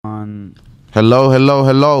Hello, hello,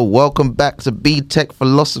 hello. Welcome back to B-Tech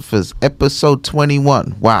Philosophers, episode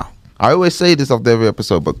 21. Wow. I always say this after every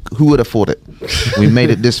episode, but who would have thought it? We made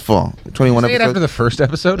it this far. 21 episodes. After the first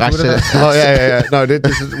episode? I said it. Oh, yeah. No,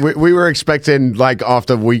 this is, we were expecting, like,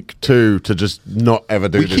 after week 2 to just not ever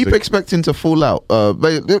do this. We keep expecting to fall out.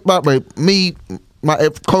 Me, my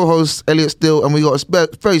co-host, Elliot Still, and we got a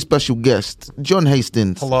very special guest, John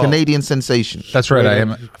Hastings, Hello. Canadian sensation. That's right.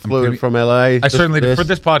 I'm flew from LA. I certainly did for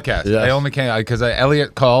this podcast. Yes. I only came because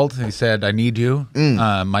Elliot called. He said, "I need you."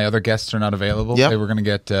 My other guests are not available. Yep. They were going to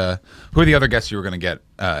get. Who are the other guests you were going to get?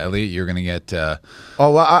 Elliot, you're going to get.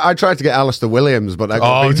 Well, I tried to get Alistair Williams, but I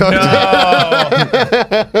got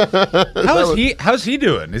no! How's he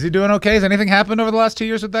doing? Is he doing okay? Has anything happened over the last 2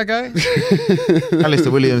 years with that guy?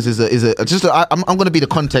 Alistair Williams I'm going to be the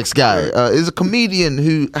context guy. Is a comedian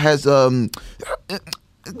who has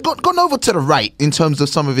gone over to the right in terms of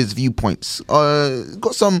some of his viewpoints.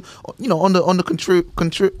 Got some, on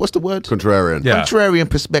the what's the word? Contrarian. Yeah. Contrarian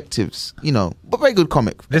perspectives. But very good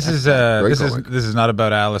comic. This is not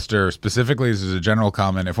about Alistair specifically. This is a general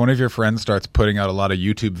comment. If one of your friends starts putting out a lot of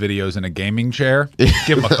YouTube videos in a gaming chair,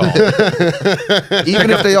 give him a call.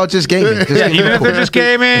 Even if they are just gaming. Even if they're just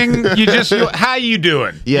gaming, how you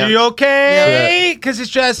doing? Yeah. You okay? Because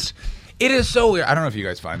it is so weird. I don't know if you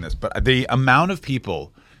guys find this, but the amount of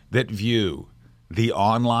people that view the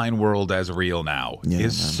online world as real now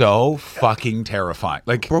is so fucking terrifying.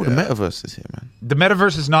 Like, bro, the metaverse is here, man. The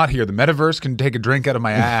metaverse is not here. The metaverse can take a drink out of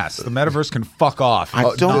my ass. The metaverse can fuck off. I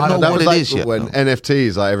don't know that what was it like is yet. when though.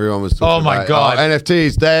 NFTs, like everyone was talking about. Oh my God.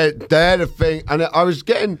 NFTs, they're the thing. And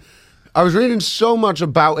I was reading so much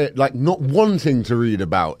about it, like not wanting to read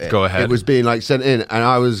about it. Go ahead. It was being like sent in, and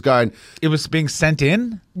I was going. It was being sent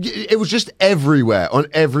in? It was just everywhere on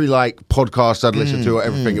every like podcast I'd listen to or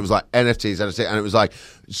everything. It was like NFTs, and it was like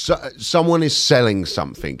someone is selling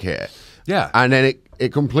something here. Yeah. And then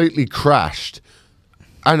it completely crashed,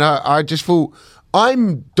 and I just thought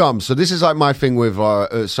I'm dumb. So this is like my thing with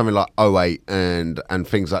something like 08 and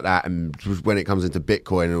things like that, and when it comes into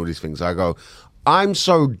Bitcoin and all these things, I go, I'm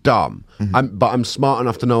so dumb, but I'm smart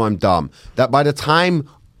enough to know I'm dumb, that by the time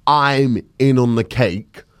I'm in on the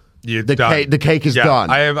cake, the cake is done.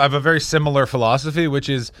 I have a very similar philosophy, which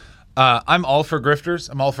is I'm all for grifters.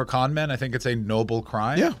 I'm all for con men. I think it's a noble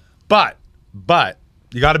crime. Yeah. But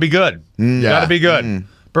you got to be good. You got to be good.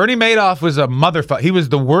 Bernie Madoff was a motherfucker. He was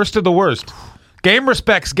the worst of the worst. Game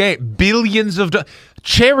respects game. Billions of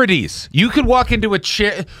charities. You could walk into a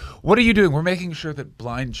chair. What are you doing? We're making sure that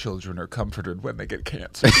blind children are comforted when they get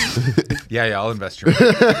cancer. yeah, I'll invest your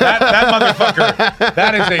money. That motherfucker,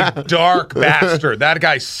 that is a dark bastard. That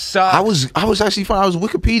guy sucks. I was actually fine. I was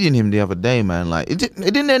Wikipediaing him the other day, man. Like it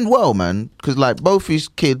didn't end well, man. Because like both his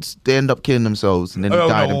kids, they end up killing themselves, and then he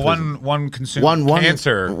died in prison. One consumed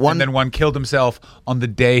cancer, and then one killed himself on the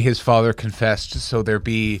day his father confessed. So there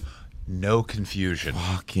be no confusion.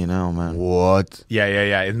 Fucking hell, man. What?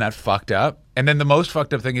 Yeah. Isn't that fucked up? And then the most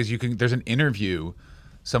fucked up thing is there's an interview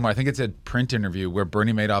somewhere, I think it's a print interview, where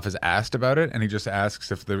Bernie Madoff is asked about it, and he just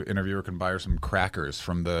asks if the interviewer can buy her some crackers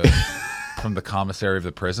from the from the commissary of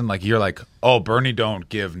the prison. Like, you're like, oh, Bernie don't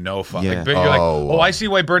give no fuck. Yeah. Like, you're like, oh, I see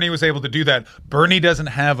why Bernie was able to do that. Bernie doesn't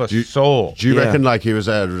have a soul. Do you reckon like he was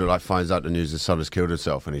there, like finds out the news his son has killed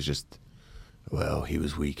himself, and he's just, well, he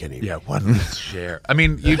was weak anyway. Yeah, one share. I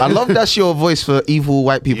mean, I love that's your voice for evil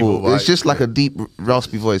white people. Evil white, it's just like a deep,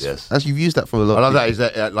 raspy voice. Yes. You've used that for a lot. I love that he's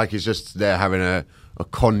there, like he's just there having a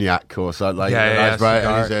cognac or something, like Yeah, right,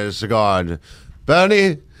 and he's there a cigar, and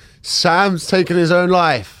Bernie, Sam's taken his own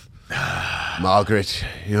life. Margaret,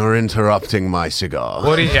 you're interrupting my cigar.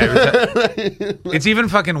 It's even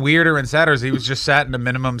fucking weirder and sadder. He was just sat in a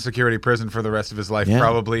minimum security prison for the rest of his life,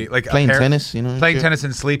 probably like playing tennis, playing tennis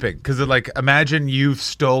and sleeping. Because like, imagine you've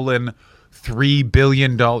stolen $3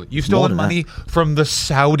 billion. You've stolen money from the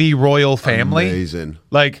Saudi royal family. Amazing.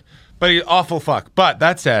 Like, but awful fuck. But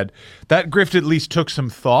that said, that grift at least took some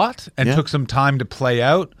thought and took some time to play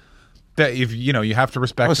out. That if you have to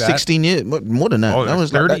respect that. 16 years, more than that. Oh, that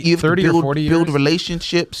was 30, like, you have 30 to or 40 years. Build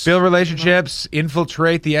relationships.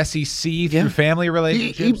 Infiltrate the SEC through family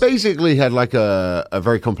relationships. He basically had like a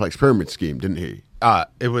very complex pyramid scheme, didn't he?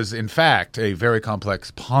 It was, in fact, a very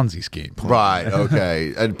complex Ponzi scheme. Right,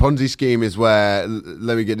 okay. And Ponzi scheme is where,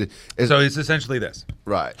 let me get it. So it's essentially this.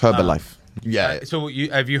 Right. Herbalife. Yeah. So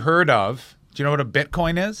have you heard of, do you know what a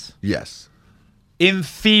Bitcoin is? Yes. In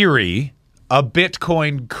theory, a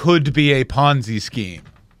Bitcoin could be a Ponzi scheme.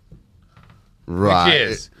 Right. Which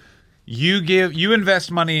is, you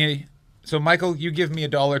invest money. So Michael, you give me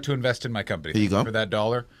 $1 to invest in my company. Here you go. For that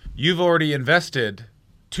 $1, you've already invested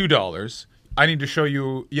 $2. I need to show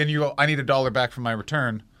you, and I need $1 back from my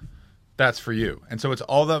return. that's for you. And so it's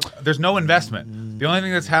there's no investment. The only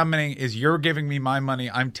thing that's happening is you're giving me my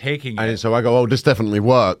money, I'm taking it. And so I go, oh, this definitely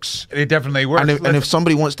works. It definitely works. And if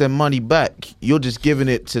somebody wants their money back, you're just giving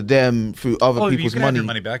it to them through other people's you can money. have your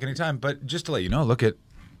money back anytime. But just to let you know,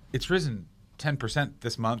 it's risen 10%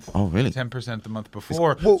 this month. Oh, really? 10% the month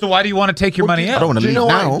before. So why do you want to take your money out? I don't want to leave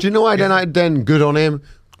now. Do you know why then good on him?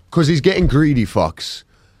 Because he's getting greedy fucks.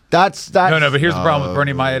 That's No, but here's the problem with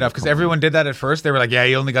Bernie Madoff, because everyone did that at first. They were like, yeah,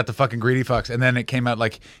 he only got the fucking greedy fucks. And then it came out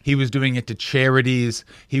like he was doing it to charities.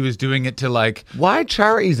 He was doing it to like... Why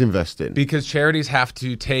charities invest in? Because charities have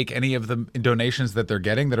to take any of the donations that they're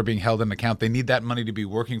getting that are being held in account. They need that money to be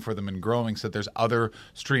working for them and growing so that there's other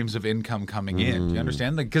streams of income coming in. Do you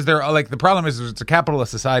understand? Because they're like, the problem is it's a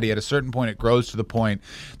capitalist society. At a certain point, it grows to the point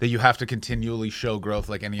that you have to continually show growth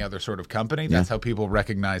like any other sort of company. That's how people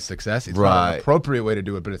recognize success. It's not an appropriate way to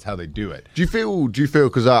do it, but it's how they do it. Do you feel?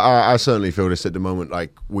 Because I certainly feel this at the moment.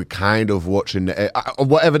 Like we're kind of watching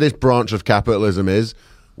whatever this branch of capitalism is.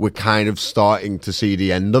 We're kind of starting to see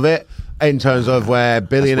the end of it in terms of where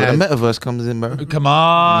billionaires. That's where the metaverse comes in, bro. Come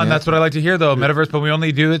on, that's what I like to hear, though. Metaverse, but we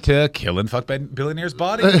only do it to kill and fuck billionaires'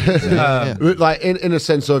 bodies. Like in a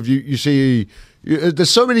sense of you see, there's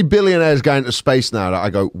so many billionaires going to space now that I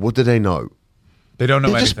go, what do they know? They don't know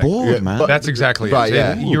They're anything. just bored, man. That's exactly right, it.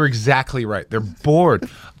 yeah. You're exactly right. They're bored.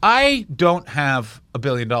 I don't have $1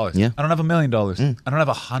 billion. Yeah. I don't have $1 million. I don't have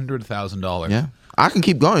 $100,000. Yeah. I can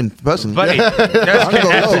keep going, personally. But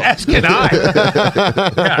as can I.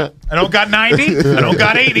 Yeah. I don't got 90. I don't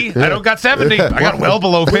got 80. I don't got 70. I got well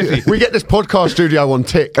below 50. We get this podcast studio on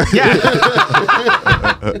tick. Yeah.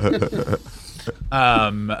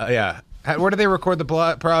 Yeah. Where do they record the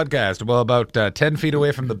podcast? Well, about 10 feet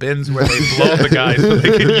away from the bins where they blow the guys so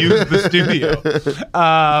they can use the studio.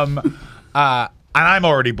 And I'm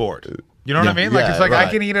already bored. You know what I mean? Like, it's like I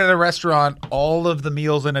can eat at a restaurant all of the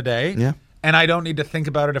meals in a day. Yeah. And I don't need to think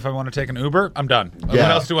about it if I want to take an Uber. I'm done. What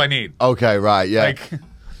else do I need? Okay, right, yeah.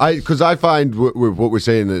 Because I find with what we're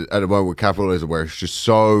seeing at the moment with capitalism, where it's just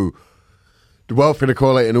so... the wealth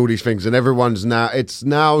inequality and all these things, and it's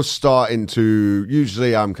now starting to.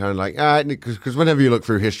 Usually, I'm kind of like, because whenever you look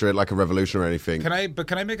through history, like a revolution or anything. Can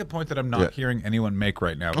I make a point that I'm not hearing anyone make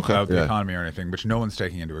right now about the economy or anything, which no one's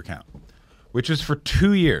taking into account, which is for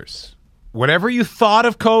 2 years, whatever you thought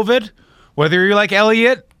of COVID, whether you're like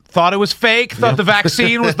Elliot, thought it was fake, thought the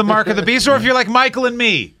vaccine was the mark of the beast, or if you're like Michael and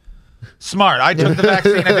me. Smart. I took the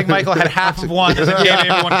vaccine. I think Michael had half of one and then gave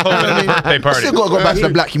everyone COVID at the birthday party. Still got to go back to the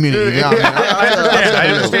black community. You know? I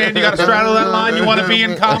understand. You got to straddle that line. You want to be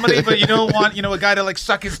in comedy, but you don't want, a guy to like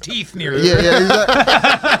suck his teeth near you. Yeah, exactly.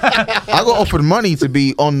 I got offered money to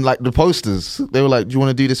be on like the posters. They were like, "Do you want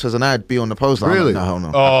to do this as an ad? Be on the poster." Really? I'm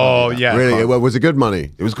like, no. Oh yeah. Really? Was it good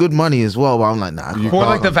money? It was good money as well, but I'm like, nah. For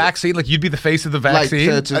like the vaccine, like you'd be the face of the vaccine,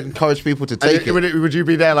 like to encourage people to take it. Would you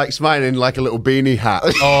be there like smiling in like a little beanie hat?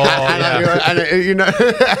 Oh yeah.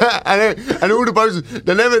 And all the posters,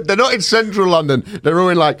 they're not in central London. They're all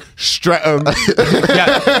in like Streatham.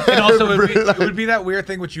 Yeah, and also it would be that weird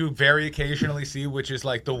thing which you very occasionally see, which is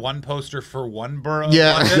like the one poster for one borough, of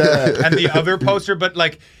London, and the other poster, but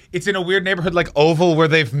like it's in a weird neighborhood like Oval where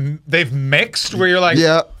they've mixed, where you're like,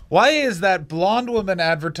 why is that blonde woman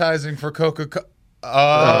advertising for Coca-Cola?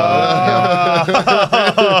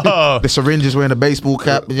 The syringe is wearing a baseball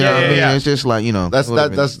cap. You know what I mean? It's just like,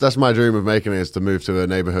 That's my dream of making it, is to move to a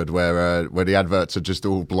neighborhood where the adverts are just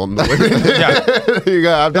all blonde women. You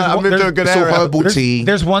go. I've moved to a good area. Herbal tea.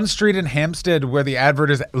 There's one street in Hampstead where the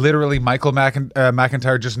advert is literally Michael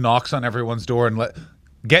McIntyre just knocks on everyone's door and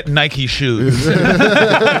get Nike shoes.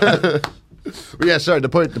 Yeah, sorry. The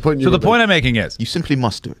point. So the point I'm making is, you simply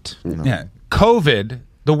must do it. Yeah, COVID.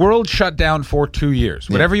 The world shut down for 2 years.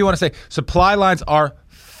 Whatever you want to say, supply lines are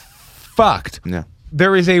fucked. Yeah.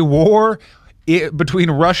 There is a war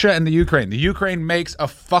between Russia and the Ukraine. The Ukraine makes a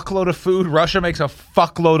fuckload of food. Russia makes a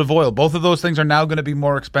fuckload of oil. Both of those things are now going to be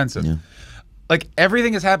more expensive. Yeah. Like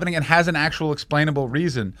everything is happening and has an actual explainable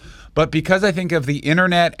reason. But because I think of the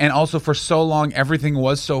internet, and also for so long everything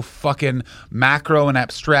was so fucking macro and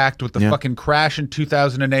abstract with the fucking crash in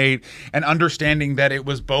 2008, and understanding that it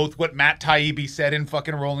was both what Matt Taibbi said in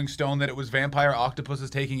fucking Rolling Stone, that it was vampire octopuses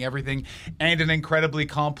taking everything, and an incredibly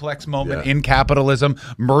complex moment in capitalism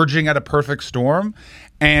merging at a perfect storm.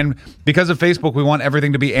 And because of Facebook, we want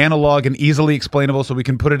everything to be analog and easily explainable so we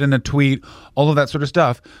can put it in a tweet, all of that sort of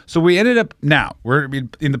stuff. So we ended up, now, we're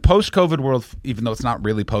in the post-COVID world, even though it's not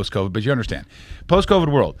really post-COVID, but you understand.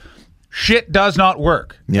 Post-COVID world, shit does not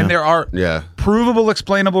work. Yeah. And there are provable,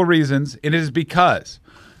 explainable reasons. It is because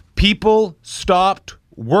people stopped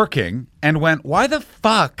working and went, why the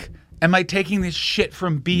fuck am I taking this shit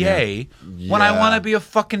from BA when I want to be a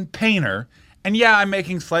fucking painter? And yeah, I'm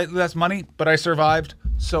making slightly less money, but I survived,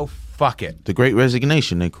 so fuck it. The Great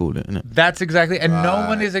Resignation, they called it, isn't it? That's exactly, and no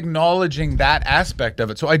one is acknowledging that aspect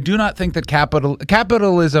of it. So I do not think that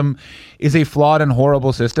capitalism is a flawed and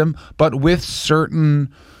horrible system, but with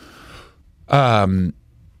certain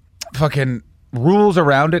fucking rules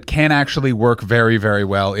around it can actually work very, very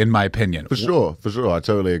well, in my opinion. For sure. I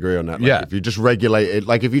totally agree on that. Like, Yeah. if you just regulate it,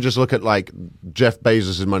 like if you just look at like Jeff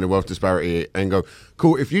Bezos' money wealth disparity and go,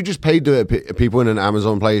 cool, if you just paid the people in an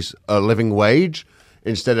Amazon place a living wage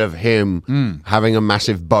instead of him having a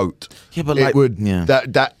massive boat, Yeah, but it like- would, yeah.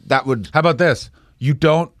 that would... How about this? You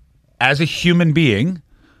don't, as a human being,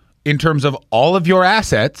 in terms of all of your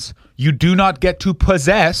assets, you do not get to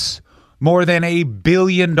possess more than $1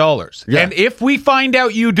 billion. Yeah. And if we find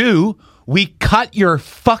out you do, we cut your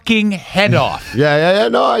fucking head off. Yeah.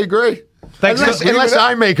 No, I agree. Like, Unless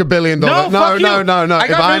I make $1 billion. No. No. I If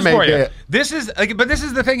got I news make for you. it, This is, but this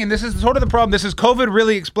is the thing, and this is sort of the problem. This is COVID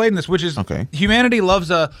really explained this, which is humanity loves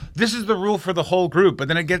this is the rule for the whole group, but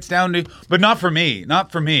then it gets down to, but not for me,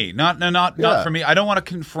 not for me. Not for me. I don't want to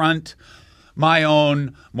confront my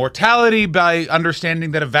own mortality by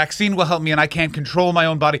understanding that a vaccine will help me and I can't control my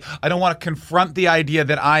own body. I don't want to confront the idea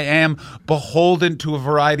that I am beholden to a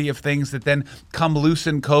variety of things that then come loose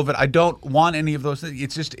in COVID. I don't want any of those things.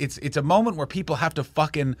 It's just, it's a moment where people have to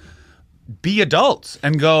fucking be adults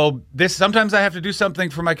and go, this, sometimes I have to do something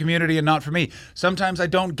for my community and not for me. Sometimes I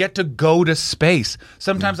don't get to go to space.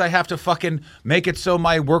 Sometimes I have to fucking make it so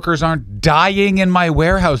my workers aren't dying in my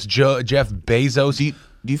warehouse, Jeff Bezos.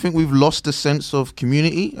 Do you think we've lost a sense of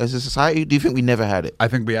community as a society? Do you think we never had it? I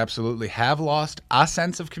think we absolutely have lost a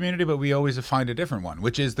sense of community, but we always find a different one,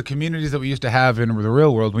 which is the communities that we used to have in the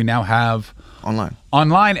real world, we now have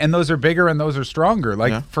online, and those are bigger and those are stronger.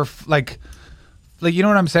 Like, you know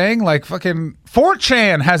what I'm saying? Like, fucking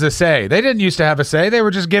 4chan has a say. They didn't used to have a say. They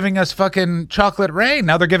were just giving us fucking chocolate rain.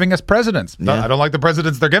 Now they're giving us presidents. Yeah. I don't like the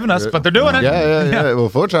presidents they're giving us, but they're doing it. Yeah. Well,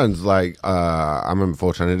 4chan's like, I remember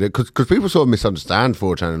 4chan did it because people sort of misunderstand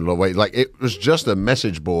 4chan in a lot of ways. Like, it was just a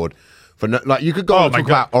message board for like you could go and talk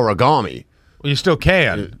about origami. Well, you still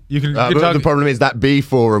can. You can. The problem is that B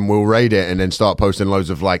forum will raid it and then start posting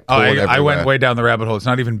loads of like. Porn I went everywhere. way down the rabbit hole. It's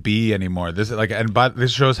not even B anymore. This is like, but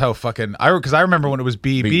this shows how fucking. Because I remember when it was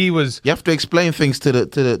B. B was. You have to explain things to the.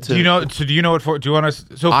 Do you know? So do you know what? Do you want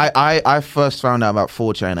to? So I first found out about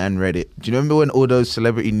 4chan and Reddit. Do you remember when all those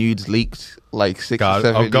celebrity nudes leaked? Like 6 or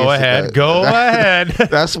 7 years go ahead. ago? Go ahead.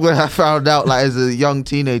 That's when I found out, like, as a young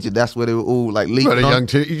teenager, that's where they were all, like, leaking. Not a young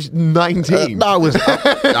he's 19. No, I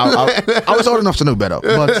was old enough to know better.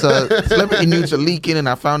 But celebrity nudes are leaking, and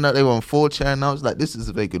I found out they were on 4chan, and I was like, this is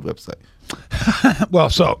a very good website. Well,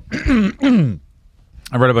 so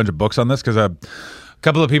I read a bunch of books on this because a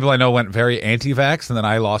couple of people I know went very anti-vax, and then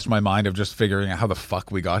I lost my mind of just figuring out how the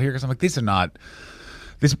fuck we got here because I'm like, these are not...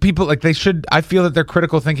 These people, like, they should. I feel that their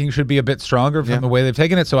critical thinking should be a bit stronger from the way they've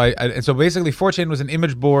taken it. So and so basically, 4chan was an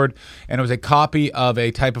image board, and it was a copy of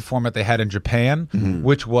a type of format they had in Japan,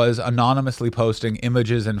 which was anonymously posting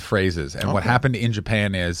images and phrases. And what happened in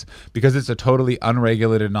Japan is, because it's a totally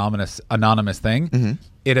unregulated anonymous thing,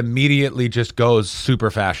 it immediately just goes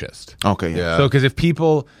super fascist. Okay, yeah. So because if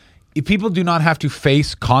people do not have to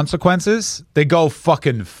face consequences, they go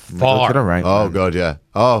fucking far. To the right, Oh man. God, yeah.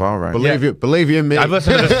 Oh, All right. believe you in me. I've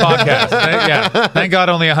listened to this podcast. Thank God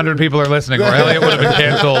only 100 people are listening, or Elliot would have been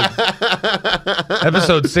canceled.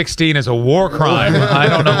 Episode 16 is a war crime. I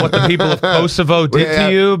don't know what the people of Kosovo did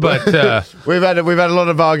to you, but we've had a lot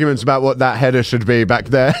of arguments about what that header should be back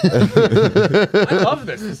there. I love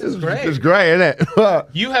this. This is great. It's great, isn't it?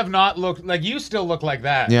 You have not looked like you still look like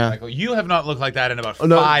that. Yeah. Michael. You have not looked like that in about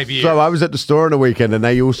No, 5 years. So I was at the store on the weekend, and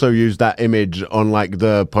they also used that image on like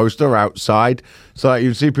the poster outside. So like,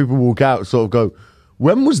 you'd see people walk out, sort of go,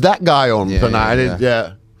 "When was that guy on tonight?"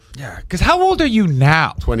 Yeah. Yeah, because how old are you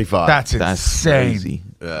now? 25. That's insane. Crazy.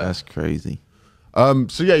 That's crazy.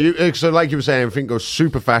 So yeah, so like you were saying, everything goes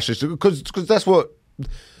super fascist because that's what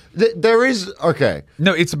there is. Okay,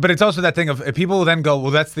 No, but it's also that thing of people then go,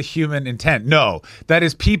 well, that's the human intent. No, that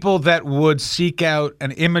is people that would seek out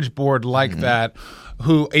an image board like that.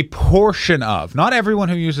 Who a portion of, not everyone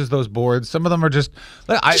who uses those boards. Some of them are just.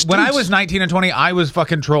 When I was 19 and 20, I was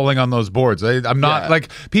fucking trolling on those boards. I'm not like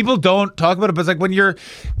people don't talk about it, but it's like when you're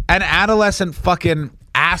an adolescent fucking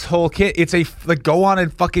asshole kid, it's like go on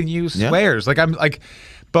and fucking use swears. Like I'm like.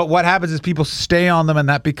 But what happens is people stay on them, and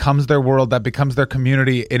that becomes their world, that becomes their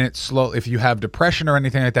community. And it's slow. If you have depression or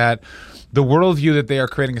anything like that, the worldview that they are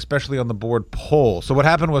creating, especially on the board Poll. So what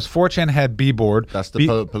happened was 4chan had B board. That's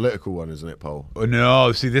the political one, isn't it, Poll?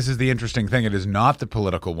 No, see, this is the interesting thing. It is not the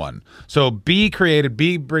political one. So B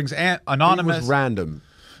brings anonymous. It was random.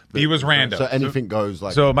 B was random. So anything goes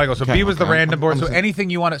like... So, Michael, B was the random board. So anything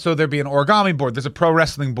you want to... So there'd be an origami board. There's a pro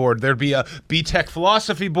wrestling board. There'd be a B-Tech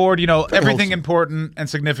philosophy board. Everything important and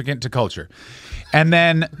significant to culture. And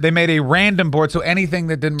then they made a random board. So anything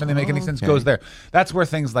that didn't really make any sense goes there. That's where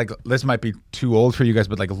things like... This might be too old for you guys,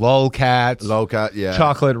 but like Lolcat, yeah.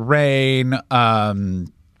 Chocolate Rain...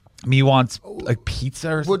 Me wants like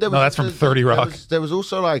pizza or something? No, that's from 30 Rock. There was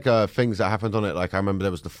also like things that happened on it. Like I remember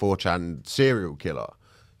there was the 4chan serial killer.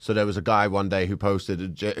 So there was a guy one day who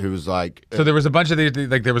posted, who was like... So there was a bunch of the,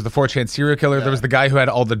 like there was the 4chan serial killer. Yeah. There was the guy who had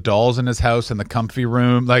all the dolls in his house in the comfy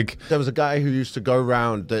room. Like there was a guy who used to go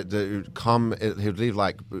around, he'd leave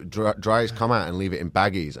like dry his cum out and leave it in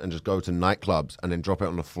baggies and just go to nightclubs and then drop it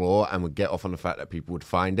on the floor and would get off on the fact that people would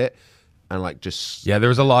find it. And like just... Yeah, there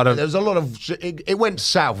was a lot of... It went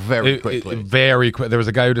south very quickly. Very quick. There was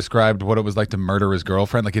a guy who described what it was like to murder his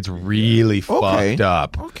girlfriend. Like it's really fucked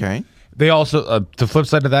up. Okay. They also, the flip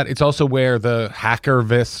side of that, it's also where the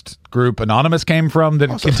hackervist group Anonymous came from. That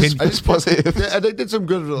continued. It's positive. Yeah, they did some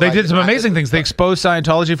good. They did some amazing things. They exposed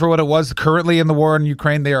Scientology for what it was. Currently in the war in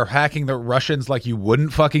Ukraine, they are hacking the Russians like you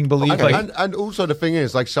wouldn't fucking believe. And also the thing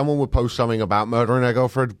is, like someone would post something about murdering their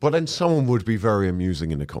girlfriend, but then someone would be very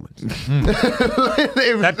amusing in the comments.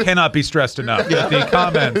 That cannot be stressed enough. Yeah. The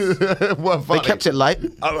comments. They kept it light.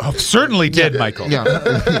 Certainly did, Michael. Yeah.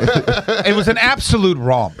 It was an absolute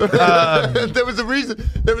romp. There was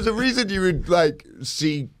a reason you would like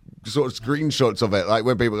see sort of screenshots of it, like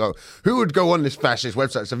when people go, "Who would go on this fascist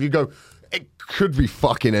website?" So if you go, it could be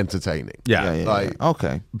fucking entertaining. Yeah.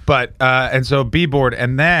 Okay. But and so B board,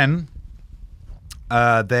 and then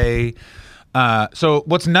they. So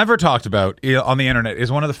what's never talked about on the internet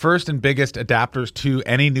is one of the first and biggest adapters to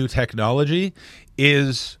any new technology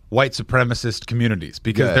is white supremacist communities,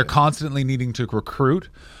 because they're constantly needing to recruit,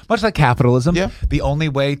 much like capitalism. Yeah. The only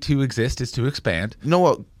way to exist is to expand. You know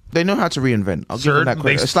what? They know how to reinvent. I'll give them that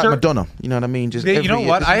credit. It's like Madonna. You know what I mean? Just you know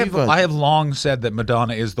what? I have long said that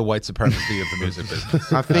Madonna is the white supremacy of the music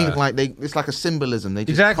business. I think it's like a symbolism. They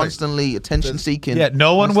just constantly attention seeking. Yeah,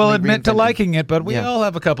 no one will admit to liking it, but we all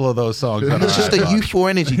have a couple of those songs. There's just a youthful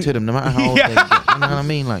energy to them, no matter how old they get. You know what I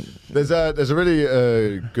mean? Like there's a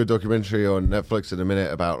really good documentary on Netflix in a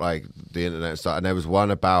minute about like the internet and stuff, and there was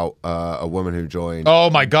one about a woman who joined. Oh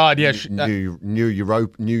my God! Yeah, New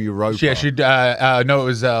Europa. Yeah, she. No, it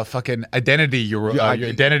was fucking Identity Europa.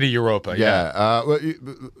 Yeah.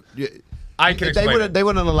 I can explain. They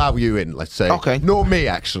wouldn't allow you in. Let's say. Okay. Nor me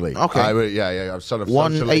actually. Okay. I'm son of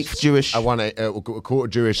 1/8 Jewish. I want a quarter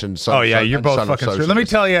Jewish and son. Oh yeah, you're both fucking screwed. Let me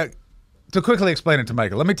tell you. To quickly explain it to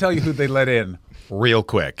Michael, let me tell you who they let in real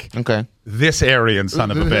quick. Okay. This Aryan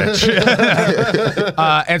son of a bitch.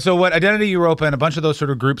 And so what Identity Europa and a bunch of those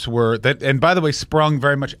sort of groups were, that, and by the way, sprung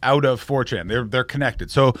very much out of 4chan. They're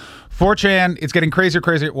connected. So 4chan, it's getting crazier.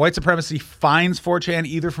 White supremacy finds 4chan,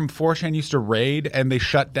 either from 4chan used to raid, and they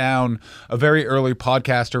shut down a very early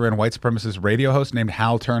podcaster and white supremacist radio host named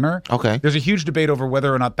Hal Turner. Okay. There's a huge debate over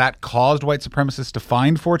whether or not that caused white supremacists to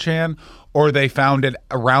find 4chan, or they found it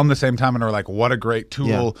around the same time and are like, what a great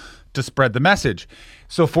tool to spread the message.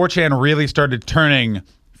 So 4chan really started turning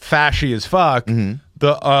fashy as fuck. Mm-hmm.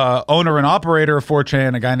 The owner and operator of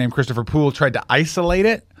 4chan, a guy named Christopher Poole, tried to isolate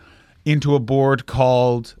it into a board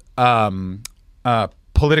called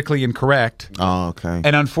Politically Incorrect. Oh, okay.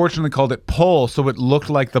 And unfortunately called it Poll, so it looked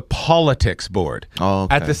like the politics board. Oh,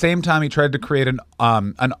 okay. At the same time, he tried to create an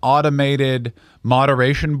automated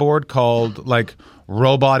moderation board called like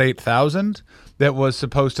Robot 8000 that was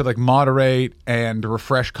supposed to like moderate and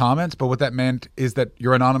refresh comments, but what that meant is that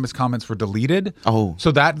your anonymous comments were deleted. Oh.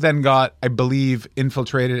 So that then got, I believe,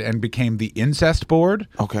 infiltrated and became the incest board.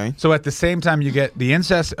 Okay. So at the same time you get the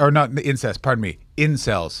incest, or not the incest, pardon me,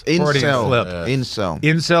 incels.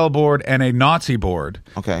 Incel board and a Nazi board.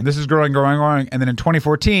 Okay. And this is growing. And then in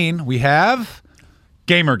 2014, we have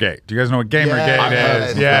Gamergate. Do you guys know what Gamergate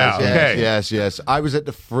is? Yes. I was at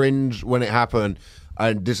the Fringe when it happened.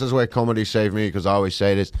 And this is where comedy saved me, because I always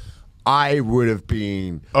say this. I would have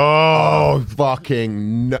been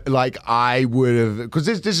fucking like I would have, because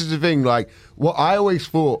this is the thing. Like what I always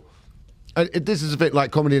thought. This is a bit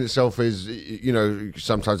like comedy in itself is, you know,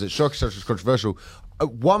 sometimes it's shocking, sometimes it's controversial.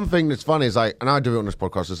 one thing that's funny is like, and I do it on this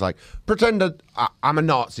podcast, is like, pretend that I'm a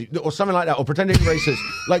Nazi or something like that, or pretend you're racist,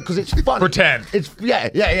 like, because it's funny. Pretend. It's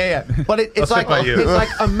yeah. But it's like,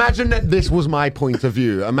 imagine that this was my point of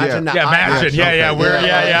view. Imagine that. Yeah, imagine. Yeah.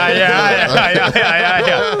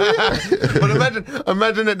 But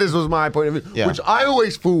imagine that this was my point of view, which I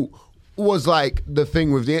always thought was like the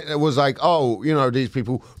thing with it was like, oh, you know, these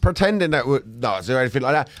people pretending that we're Nazi or anything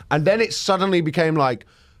like that, and then it suddenly became like,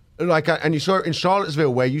 and you saw it in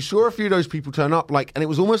Charlottesville where you saw a few of those people turn up, like, and it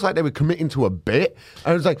was almost like they were committing to a bit.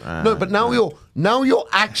 And it was like, no, but now you're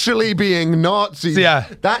actually being Nazis. Yeah,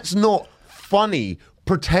 that's not funny.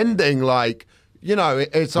 Pretending like, you know,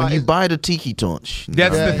 it's when like you buy the tiki torch.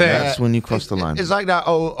 That's the thing. That's when you cross the line. It's like that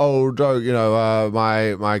old joke. You know,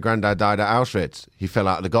 my granddad died at Auschwitz. He fell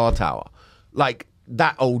out of the guard tower. Like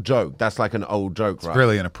that old joke. That's like an old joke, right? It's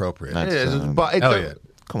really inappropriate. But it's Elliot.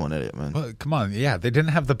 Come on, Elliot, man. Well, come on, yeah, they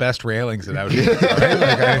didn't have the best railings at Auschwitz.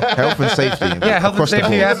 Right? Health and safety. Health and safety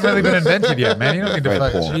board. hasn't really been invented yet, man. You don't need to Very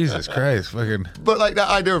fucking poor. Jesus Christ, fucking. But like that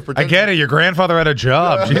idea of I pretending. get it. Your grandfather had a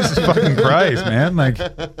job. Jesus fucking Christ, man. Like,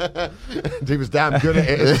 he was damn good at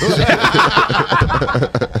it.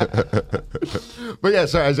 But yeah,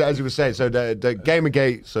 so as you were saying, so the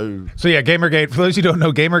Gamergate, so yeah, Gamergate. For those who don't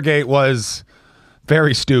know, Gamergate was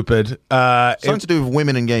very stupid. Something to do with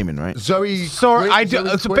women and gaming, right? Zoe.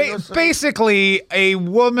 Basically, a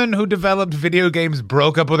woman who developed video games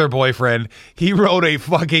broke up with her boyfriend. He wrote a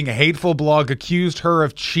fucking hateful blog, accused her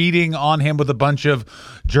of cheating on him with a bunch of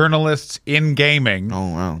journalists in gaming.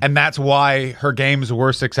 Oh, wow. And that's why her games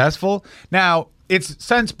were successful. Now, it's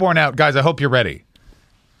since borne out. Guys, I hope you're ready.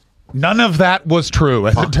 None of that was true.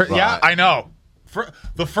 Yeah, I know. For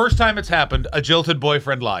the first time it's happened, a jilted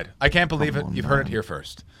boyfriend lied. I can't believe it. You've heard it here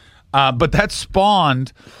first. But that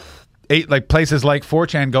spawned places like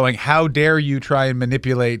 4chan going, how dare you try and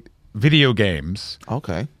manipulate video games?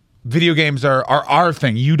 Okay. Video games are our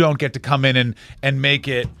thing. You don't get to come in and make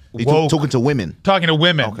it woke. Talking to women. Talking to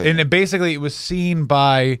women. Okay. And basically it was seen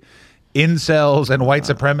by incels and white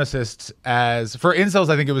supremacists as, for incels,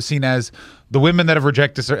 I think it was seen as the women that have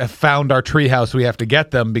rejected us have found our treehouse. We have to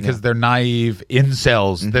get them because they're naive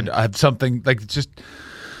incels that have something like just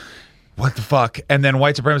what the fuck. And then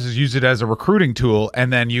white supremacists use it as a recruiting tool.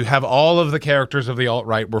 And then you have all of the characters of the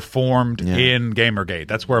alt-right were formed in Gamergate.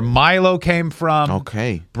 That's where Milo came from.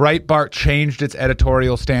 Okay. Breitbart changed its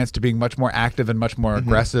editorial stance to being much more active and much more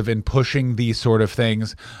aggressive in pushing these sort of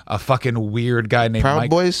things. A fucking weird guy named Proud Mike.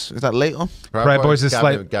 Boys? Is that later? Proud Boys is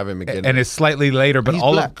Gavin McGinnis. and is slightly later, but He's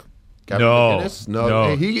all black. Gavin McGinnis?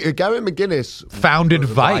 No. Gavin McGinnis founded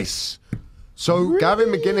Vice. So Gavin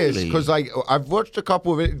McGinnis, Really? because like I've watched a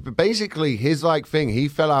couple of it, but basically his like thing, he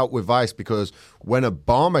fell out with Vice because when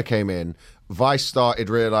Obama came in, Vice started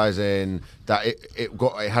realizing that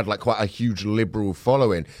it had like quite a huge liberal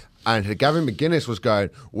following. And Gavin McGinnis was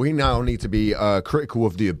going, we now need to be critical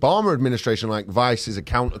of the Obama administration, like Vice is a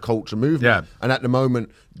counterculture movement. Yeah. And at the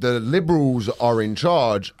moment, the liberals are in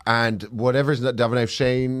charge, and whatever is that, Davin F.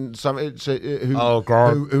 Shane,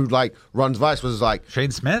 who like runs Vice, was like,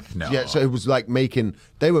 Shane Smith? No. yeah, so it was like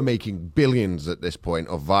they were making billions at this point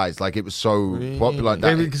of Vice. Like it was so popular.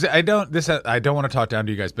 That Because I don't want to talk down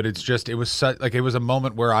to you guys, but it's just it was like it was a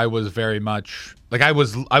moment where I was very much like I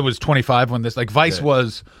was 25 when this, like, Vice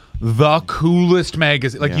was the coolest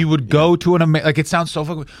magazine. Like you would go to like it sounds so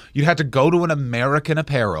fucking. You had to go to an American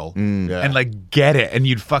Apparel and like get it, and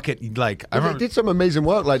you'd fuck it like. I remember they did some amazing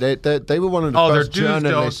work. Like they were one of the first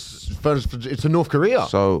journalists to North Korea.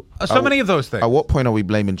 So many of those things. At what point are we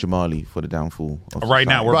blaming Jamali for the downfall of Right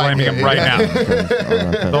now, we're Right, blaming him yeah, right yeah.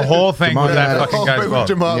 now. The whole thing Jamali with that had a fucking whole guy's thing fault.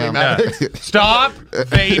 with Jamali, man. Yeah. Stop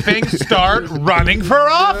vaping. Start running for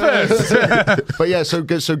office. But yeah, so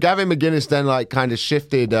Gavin McGinnis then like kind of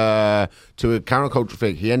shifted to a counterculture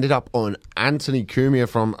thing. He ended up on Anthony Cumia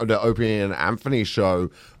from the Opie and Anthony show,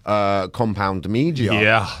 Compound Media.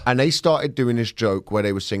 Yeah. And they started doing this joke where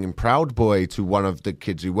they were singing Proud Boy to one of the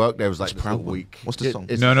kids who worked there. It was like Proud Boy? week. What's the song?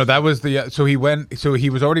 No, that was the. So he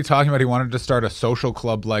was already talking about he wanted to start a social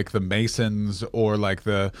club like the Masons or like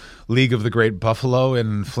the League of the Great Buffalo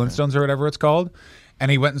in Flintstones or whatever it's called.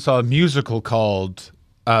 And he went and saw a musical called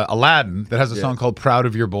Aladdin that has a song called Proud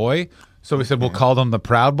of Your Boy. So we said, we'll call them the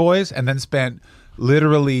Proud Boys, and then spent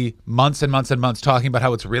literally months and months and months talking about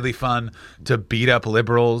how it's really fun to beat up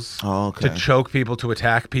liberals, to choke people, to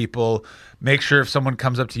attack people, make sure if someone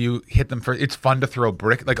comes up to you, hit them for, it's fun to throw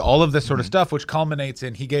brick, like all of this sort of stuff, which culminates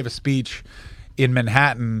in, he gave a speech in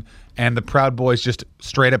Manhattan, and the Proud Boys just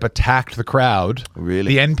straight up attacked the crowd.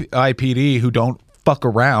 Really? The NYPD, who don't fuck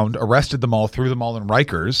around, arrested them all, threw them all in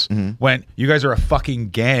Rikers, went, you guys are a fucking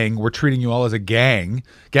gang. We're treating you all as a gang.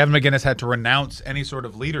 Gavin McInnes had to renounce any sort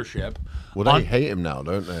of leadership. Well, they hate him now,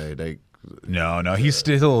 don't they? No, he's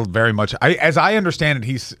still very much. As I understand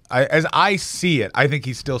it, as I see it, I think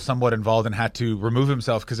he's still somewhat involved and had to remove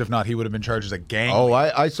himself because if not, he would have been charged as a gang. Oh,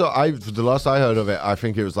 I saw. The last I heard of it, I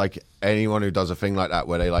think it was like anyone who does a thing like that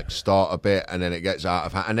where they like start a bit and then it gets out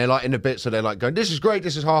of hand, and they're like in the bit, so they're like going, "This is great,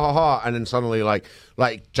 this is ha ha ha," and then suddenly like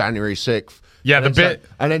January 6th, yeah, the bit,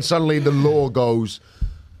 and then suddenly the law goes.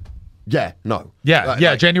 Yeah, no.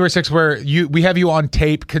 Yeah, January 6th, where we have you on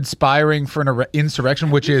tape conspiring for an insurrection,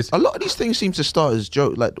 which is... A lot of these things seem to start as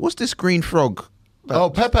joke. Like, what's this green frog?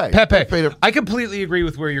 Pepe. I completely agree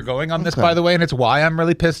with where you're going on this, by the way, and it's why I'm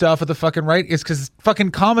really pissed off at the fucking right, is because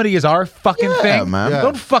fucking comedy is our fucking thing. Man. Yeah.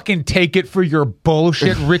 Don't fucking take it for your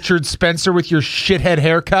bullshit Richard Spencer with your shithead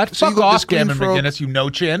haircut. So Fuck you got off, this green Gavin frog- McInnes, you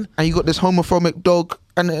no-chin. And you got this homophobic dog.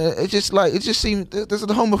 And it just seems there's a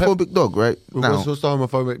homophobic dog, right? What's the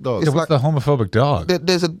homophobic dog? What's the homophobic dog?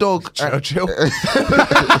 There's a dog. Churchill.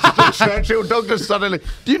 Churchill dog just suddenly.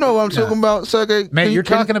 Do you know what I'm talking about, Sergey? Mate, you're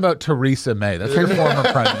talking about Theresa May. That's your former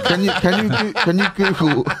prime minister. Can you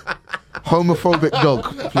Google homophobic dog,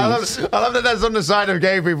 I please? love that that's on the side of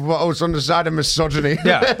gay people, but also on the side of misogyny.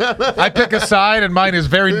 Yeah, I pick a side, and mine is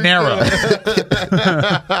very narrow.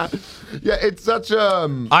 Yeah, it's such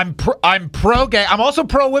a. I'm pro gay. I'm also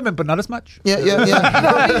pro women, but not as much. Yeah. You know what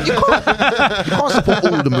I mean? You can't support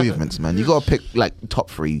all the movements, man. You got to pick like top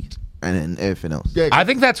 3 and then everything else. Yeah, I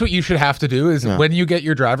think that's what you should have to do. Is when you get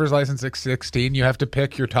your driver's license at 16, you have to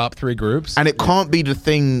pick your top 3 groups. And it can't be the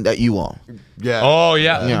thing that you are. yeah. Oh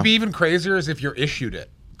yeah, Yeah. it'd be even crazier is if you're issued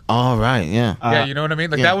it. All right, yeah. Yeah, you know what I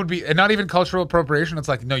mean. Like that would be, and not even cultural appropriation. It's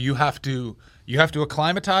like no, you have to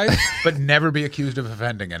acclimatize, but never be accused of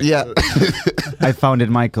offending anyone. Yeah. I found it,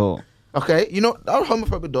 Michael. Okay, you know, our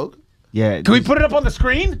homophobic dog. Yeah. Can we put it up on the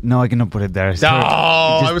screen? No, I cannot put it there. Oh,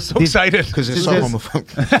 I was so excited. Because it's so This-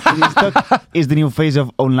 homophobic. Is the new phase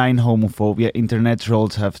of online homophobia. Internet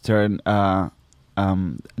trolls have turned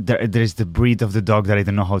there is the breed of the dog that I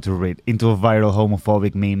don't know how to read into a viral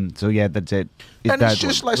homophobic meme. So yeah, that's it. And it's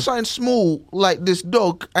just like something small, like this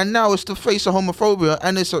dog, and now it's the face of homophobia,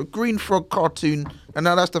 and it's a green frog cartoon, and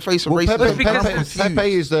now that's the face of racism.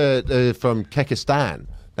 Pepe is the from Kekistan.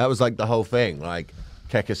 That was like the whole thing, like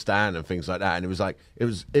Kekistan and things like that. And it was like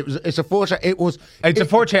it's a 4chan. It's a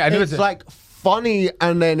 4chan. I knew it's like funny,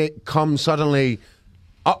 and then it comes suddenly.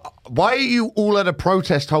 Why are you all at a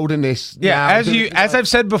protest holding this? Yeah, now? as I've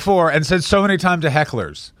said before and said so many times to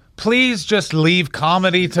hecklers, please just leave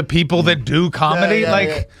comedy to people that do comedy.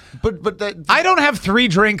 Yeah. But I don't have 3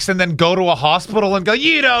 drinks and then go to a hospital and go,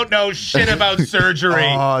 you don't know shit about surgery.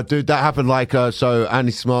 Oh, dude, that happened like so.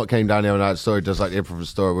 Andy Smart came down here and that story does like the improv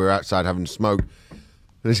story. We were outside having smoke.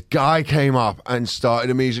 This guy came up and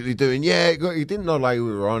started immediately doing, he didn't know like we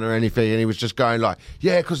were on or anything, and he was just going like,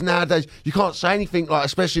 because nowadays you can't say anything, like,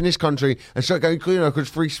 especially in this country, and started going, because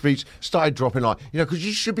free speech started dropping, like, because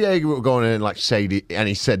you should be able to go on and like say and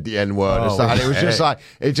he said the N-word and stuff, and it was just like,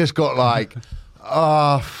 it just got like,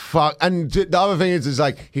 oh, fuck. And the other thing is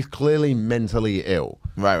like, he's clearly mentally ill.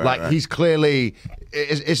 Right. He's clearly,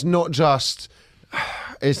 it's not just,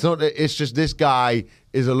 it's just this guy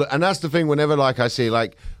and that's the thing whenever like I see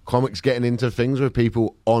like comics getting into things with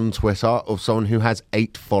people on Twitter of someone who has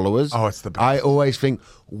 8 followers. Oh, it's the best. I always think,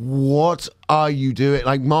 what are you doing?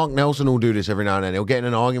 Like Mark Nelson will do this every now and then. He'll get in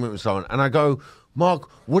an argument with someone and I go, Mark,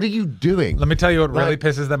 what are you doing? Let me tell you what really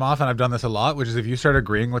pisses them off, and I've done this a lot, which is if you start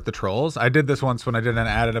agreeing with the trolls. I did this once when I did an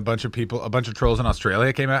ad, and a bunch of trolls in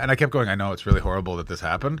Australia came out, and I kept going, I know, it's really horrible that this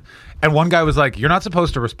happened. And one guy was like, you're not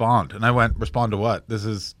supposed to respond. And I went, respond to what? This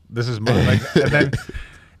is more like, and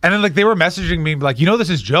then like they were messaging me like, this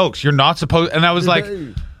is jokes. You're not supposed, and I was like,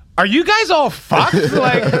 are you guys all fucked?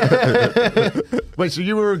 Like, wait, so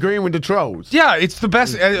you were agreeing with the trolls? Yeah, it's the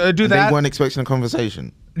best. Do that. They weren't expecting a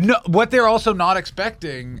conversation. No, what they're also not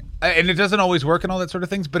expecting, and it doesn't always work and all that sort of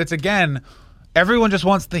things, but it's again, everyone just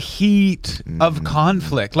wants the heat of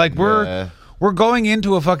conflict. Like we're going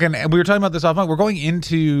into a fucking, we were talking about this offline, we're going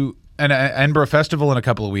into an Edinburgh Festival in a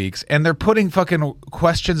couple of weeks, and they're putting fucking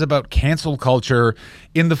questions about cancel culture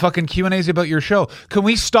in the fucking Q&As about your show. Can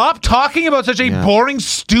we stop talking about such a boring,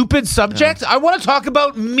 stupid subject? I want to talk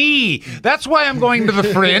about me. That's why I'm going to the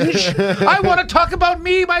Fringe. I want to talk about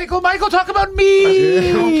me, Michael. Michael, talk about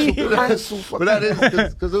me. But that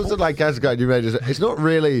is because also like as a guy you made it's not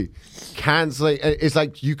really canceling. It's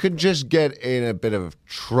like you could just get in a bit of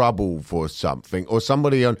trouble for something or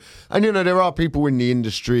somebody on, and there are people in the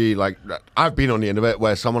industry like I've been on the end of it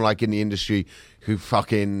where someone like in the industry who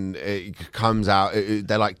fucking comes out,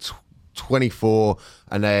 they're like 24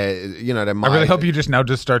 and they're I really hope you just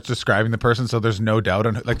starts describing the person so there's no doubt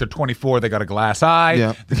on like they're 24, they got a glass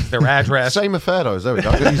eye, this is their address. Same affair though. There we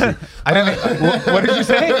go. Easy. I don't what did you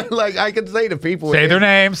say? Like I can say to people, say their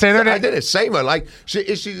name. I did it. Same. Like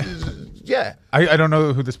she yeah. I don't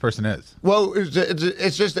know who this person is. Well,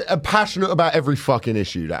 it's just passionate about every fucking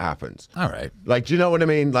issue that happens. All right. Like, do you know what I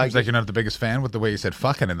mean? Seems like you're not the biggest fan with the way you said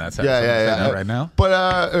fucking in that sentence. Yeah. Right now.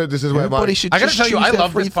 But this is where Everybody should I gotta just tell you, choose I their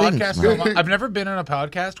love free this things, podcast. man. So much. I've never been in a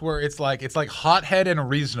podcast where it's like hothead and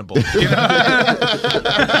reasonable. You know?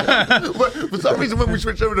 But for some reason, when we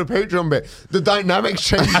switch over to Patreon bit, the dynamics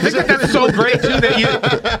change. I think that's so great too that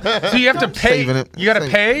you have to pay. You got to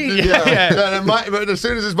pay. Yeah. But as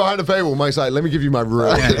soon as it's behind the paywall, Mike's like, "Let me give you my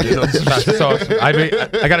real." So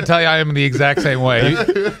I got to tell you, I am the exact same way.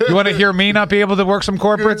 You want to hear me not be able to work some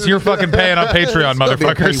corporates? You're fucking paying on Patreon,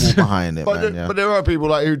 motherfuckers. Behind it, but there are people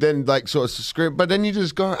like who then like sort of script, but then you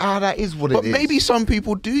just go, that is what it is. But maybe some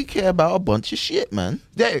people do care about a bunch of shit, man.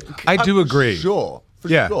 Yeah, I do agree. Sure.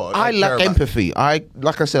 Sure. I lack empathy.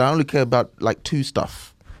 Like I said, I only care about like two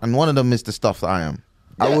stuff, and one of them is the stuff that I am.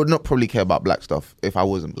 Yeah. I would not probably care about black stuff if I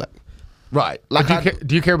wasn't black. Right. Like,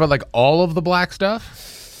 do you care about like all of the black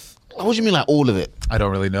stuff? What do you mean, like all of it? I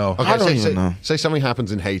don't really know. Okay, I don't even know. Say something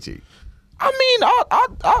happens in Haiti. I mean,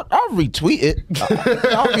 I'll retweet it.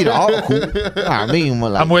 I'll read the article. I mean,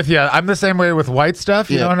 well, like, I'm with you. I'm the same way with white stuff.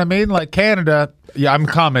 You know what I mean? Like Canada, I'm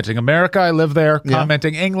commenting. America, I live there.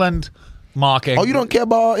 Commenting. England, mocking. Oh, you don't care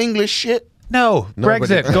about English shit? No,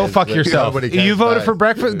 Brexit. Go fuck yourself. You voted for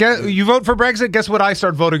Brexit. You vote for Brexit. Guess what? I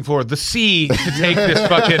start voting for the sea to take this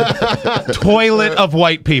fucking toilet of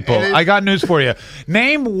white people. I got news for you.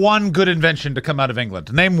 Name one good invention to come out of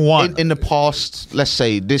England. Name one in the past. Let's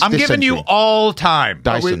say this. I'm this giving century. you all time.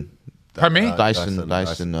 Dyson. Pardon me? Dyson.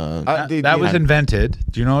 That was invented.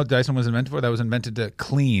 Do you know what Dyson was invented for? That was invented to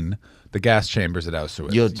clean the gas chambers at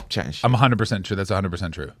Auschwitz. You're chatting shit. I'm 100% true. That's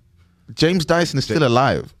 100% true. James Dyson is still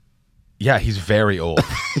alive. Yeah, he's very old.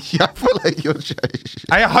 Yeah, I feel like you're chatting shit.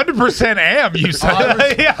 I 100% am. You said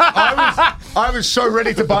I was so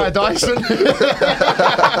ready to buy a Dyson.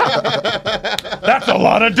 That's a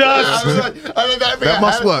lot of dust. That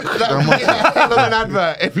must work. That must work. An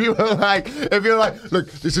advert. If you were like,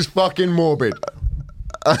 look, this is fucking morbid.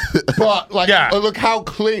 But like, look how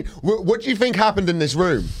clean. What do you think happened in this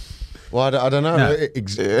room? Well, I don't know. No.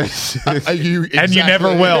 And you never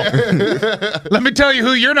will. Let me tell you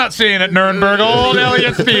who you're not seeing at Nuremberg. Old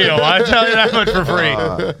Elliot Steele. I tell you that much for free.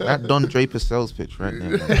 That Don Draper sales pitch right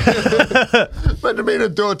now. But to mean a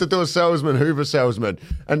door-to-door salesman, Hoover salesman,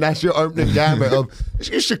 and that's your opening gambit of this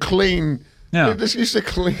used to clean. Yeah. This used to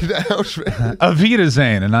clean the house. Auf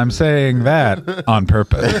Wiedersehen, and I'm saying that on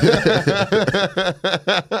purpose.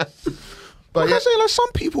 But I say, like,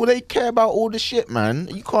 some people, they care about all the shit, man.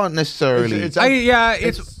 You can't necessarily. It's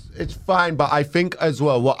fine, but I think as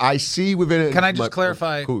well what I see within it. Can I just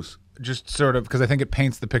clarify? Of course. Just sort of, because I think it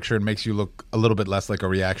paints the picture and makes you look a little bit less like a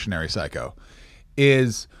reactionary psycho.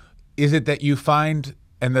 Is it that you find,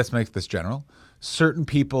 and let's make this general, certain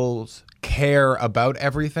people's care about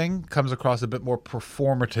everything comes across a bit more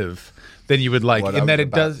performative than you would like, in that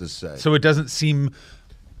it does. So it doesn't seem.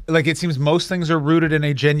 Like, it seems most things are rooted in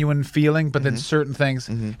a genuine feeling, but then certain things,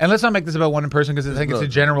 and let's not make this about one person because I think it's a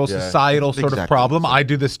general societal sort of problem. I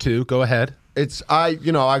do this too. Go ahead. I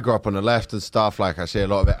grew up on the left and stuff. Like, I see a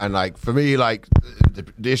lot of it, and like for me, like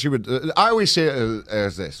the issue with I always see it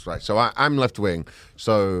as this, right? So I'm left wing,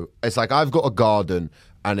 so it's like I've got a garden.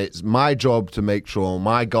 And it's my job to make sure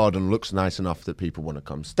my garden looks nice enough that people want to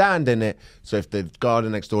come stand in it. So if the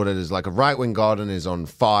garden next door that is like a right-wing garden is on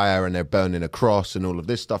fire and they're burning a cross and all of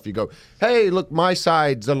this stuff, you go, hey, look, my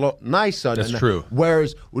side's a lot nicer. That's true.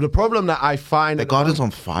 Whereas the problem that I find... The garden's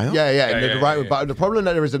on fire? Yeah. But the problem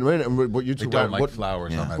that there is in the minute, and what you two don't like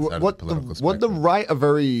flowers on that side of the political spectrum. What the right are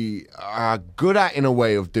very good at in a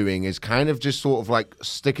way of doing is kind of just sort of like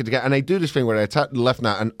stick it together. And they do this thing where they attack the left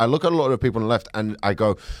now, and I look at a lot of the people on the left and I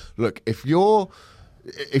go, look, if you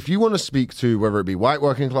want to speak to whether it be white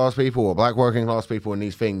working class people or black working class people and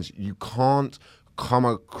these things, you can't come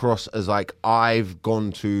across as like, I've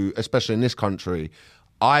gone to, especially in this country,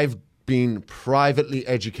 I've been privately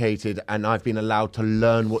educated and I've been allowed to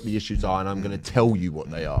learn what the issues are and I'm going to tell you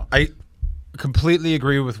what they are. I completely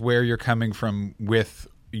agree with where you're coming from with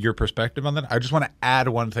your perspective on that. I just want to add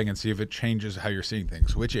one thing and see if it changes how you're seeing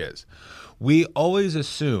things, which is we always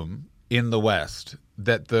assume in the West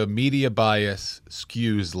that the media bias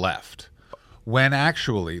skews left, when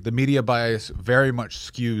actually the media bias very much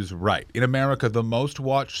skews right. In America, the most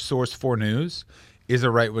watched source for news is a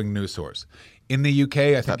right-wing news source. In the UK, I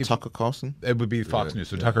Is that think Tucker Carlson? it would be Fox News,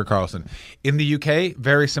 so Tucker Carlson. In the UK,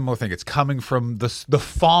 very similar thing. It's coming from the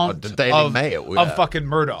font The Daily of, Mail, of fucking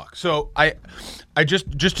Murdoch. So I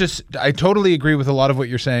totally agree with a lot of what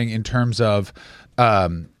you're saying in terms of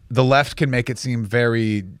the left can make it seem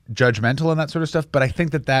very judgmental and that sort of stuff, but I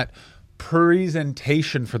think that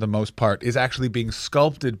presentation for the most part is actually being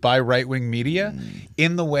sculpted by right-wing media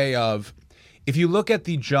in the way of, if you look at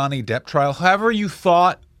the Johnny Depp trial, however you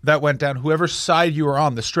thought that went down, whoever side you were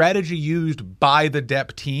on, the strategy used by the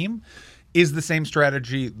Depp team is the same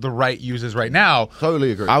strategy the right uses right now.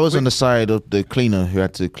 Totally agree. I was on the side of the cleaner who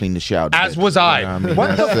had to clean the shower. As was I.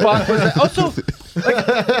 What the fuck was that? Also,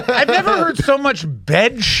 like, I've never heard so much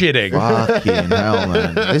bed shitting. Fucking hell,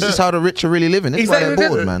 man. This is how the rich are really living. This is why they're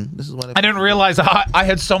bored, man. This is why I didn't realize I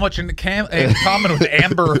had so much in common with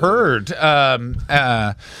Amber Heard, and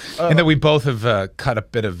that we both have cut a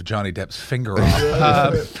bit of Johnny Depp's finger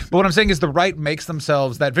off. But what I'm saying is the right makes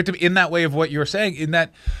themselves that victim in that way of what you're saying, in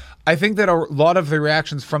that I think that a lot of the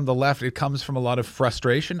reactions from the left, it comes from a lot of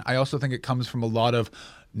frustration. I also think it comes from a lot of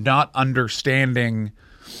not understanding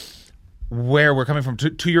where we're coming from.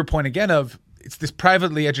 To your point again of, it's this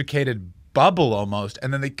privately educated bubble almost,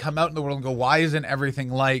 and then they come out in the world and go, why isn't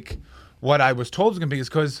everything like what I was told it was going to be? Is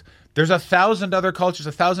because there's 1,000 other cultures,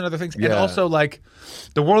 1,000 other things. And also, like,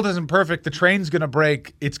 the world isn't perfect. The train's going to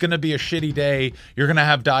break. It's going to be a shitty day. You're going to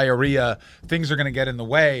have diarrhea. Things are going to get in the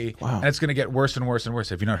way. Wow. And it's going to get worse and worse and worse.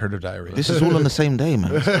 Have you not heard of diarrhea? This is all on the same day,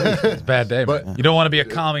 man. It's a bad day, man. You don't want to be a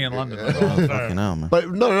commie in London. Fucking hell, man.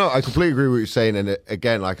 But no, I completely agree with what you're saying. And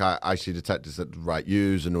again, like I see the tactics that the right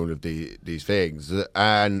use and all of these things.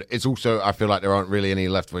 And it's also, I feel like there aren't really any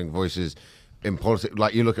left-wing voices in politics.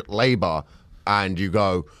 Like, you look at Labour and you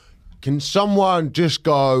go, can someone just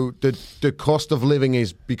go, the cost of living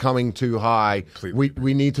is becoming too high.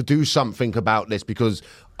 We need to do something about this, because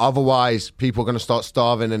otherwise people are going to start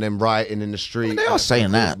starving and then rioting in the street. Well, they are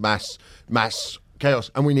saying that. Mass chaos.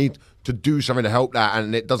 And we need to do something to help that.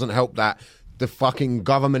 And it doesn't help that the fucking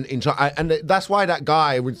government in China. And that's why that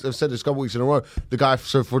guy, I've said this a couple weeks in a row, the guy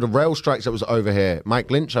for the rail strikes that was over here, Mike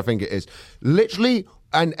Lynch, I think it is, literally,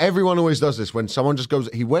 and everyone always does this, when someone just goes,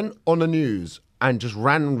 he went on the news and just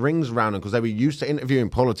ran rings around them because they were used to interviewing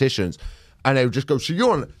politicians, and they would just go, so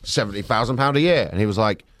you're on £70,000 a year? And he was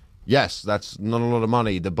like, yes, that's not a lot of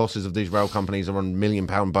money. The bosses of these rail companies are on £1 million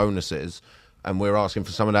bonuses, and we're asking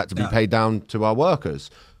for some of that to be paid down to our workers.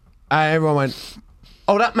 And everyone went,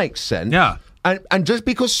 oh, that makes sense. Yeah. And just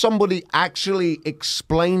because somebody actually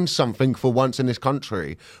explained something for once in this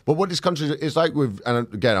country, but what this country is like with, and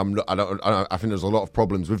again, I think there's a lot of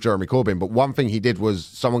problems with Jeremy Corbyn, but one thing he did was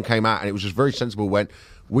someone came out and it was just very sensible, went,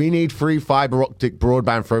 we need free fiber optic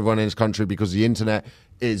broadband for everyone in this country because the internet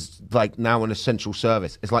is like now an essential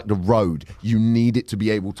service. It's like the road. You need it to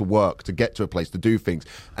be able to work, to get to a place, to do things.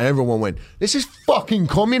 And everyone went, this is fucking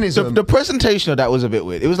communism. The presentation of that was a bit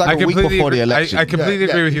weird. It was like a week before the election. I completely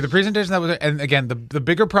agree with you. The presentation that was, and again, the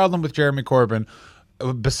bigger problem with Jeremy Corbyn,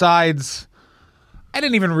 besides, I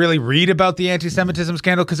didn't even really read about the anti-Semitism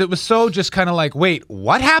scandal because it was so just kind of like, wait,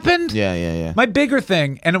 what happened? Yeah. My bigger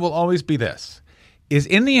thing, and it will always be this, is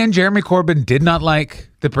in the end, Jeremy Corbyn did not like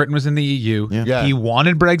that Britain was in the EU. Yeah. He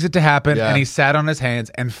wanted Brexit to happen, and he sat on his hands.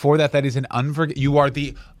 And for that is an you are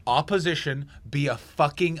the opposition. Be a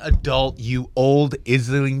fucking adult, you old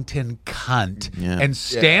Islington cunt, and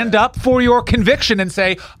stand up for your conviction and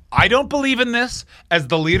say, I don't believe in this. As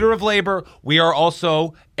the leader of Labour, we are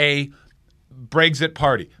also a Brexit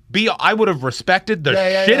party. I would have respected the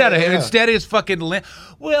shit out of him. Instead, he's fucking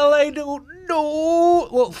well, I don't know.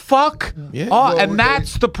 Well, fuck. Yeah. And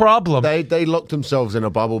that's the problem. They locked themselves in a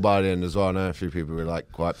bubble by the end as well. I know a few people were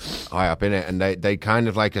like quite high up in it, and they kind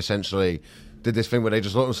of like essentially did this thing where they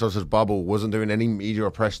just locked themselves in a bubble, wasn't doing any media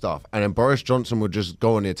or press stuff, and then Boris Johnson would just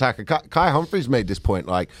go on the attack. Kai Humphries made this point,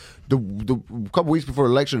 like the couple weeks before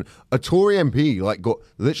election, a Tory MP like got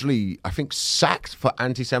literally, I think, sacked for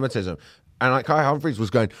anti-Semitism. And like Kai Humphries was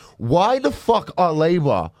going, why the fuck are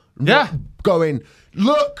Labour not going,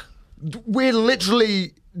 look, we're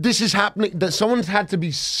literally, this is happening, that someone's had to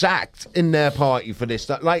be sacked in their party for this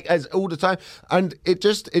stuff, like, as all the time. And it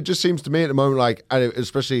just seems to me at the moment, like, and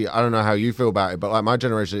especially, I don't know how you feel about it, but like my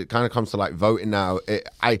generation, it kind of comes to like voting now.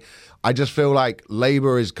 I just feel like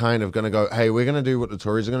Labour is kind of going to go, hey, we're going to do what the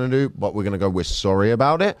Tories are going to do, but we're going to go, we're sorry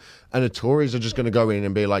about it. And the Tories are just going to go in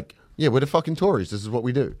and be like, yeah, we're the fucking Tories. This is what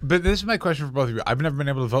we do. But this is my question for both of you. I've never been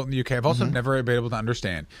able to vote in the UK. I've also never been able to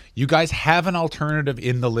understand. You guys have an alternative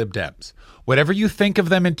in the Lib Dems. Whatever you think of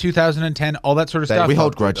them in 2010, all that sort of stuff. We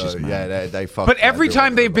hold grudges, man. Yeah, they fuck. But every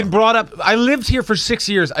time they've been brought up, I lived here for 6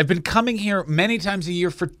 years. I've been coming here many times a year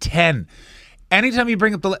for 10. anytime you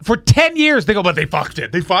bring up for 10 years, they go, but they fucked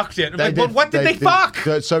it. They fucked it. I'm like, well, what did they fuck?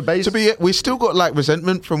 So basically, we still got like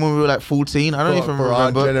resentment from when we were like 14. I don't even for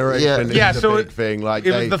remember. our generation, Yeah, it's so a big thing. Like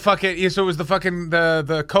it was the fucking. Yeah, so it was the fucking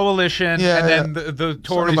the coalition, and then the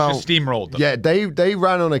Tories just steamrolled them. Yeah, they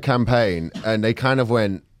ran on a campaign, and they kind of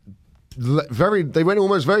went. They went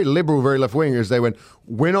almost very liberal, very left wing, as they went,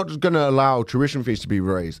 we're not just going to allow tuition fees to be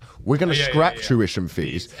raised. We're going to scrap tuition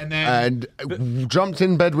fees. And jumped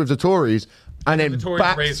in bed with the Tories and then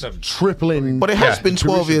backed tripling. But it has been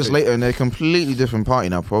 12 years later and they're a completely different party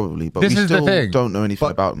now, probably. But this we is still the thing. Don't know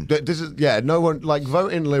anything about them. This is, no one, like,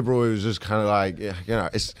 voting liberal is just kind of like,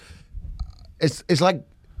 it's like,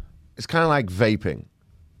 it's kind of like vaping.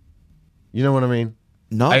 You know what I mean?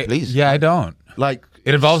 No, please. Yeah, I don't. Like,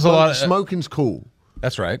 it involves a lot of smoking's cool.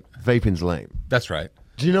 That's right. Vaping's lame. That's right.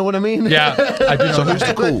 Do you know what I mean? Yeah, I do know. So who's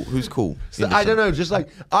cool? Who's cool? So, I don't know. Just like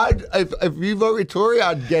if you voted Tory,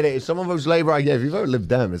 I'd get it. If someone votes Labour, I get it. If you vote Lib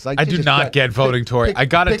Dem, it's like I do not get voting Tory. I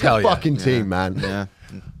gotta tell you, fucking team, man. Yeah.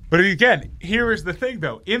 But again, here is the thing,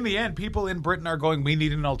 though. In the end, people in Britain are going, we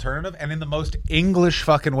need an alternative. And in the most English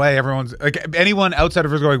fucking way, everyone's like, anyone outside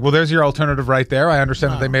of us going, well, there's your alternative right there. I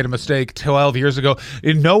understand that they made a mistake 12 years ago.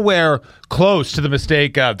 In nowhere close to the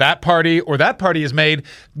mistake that party has made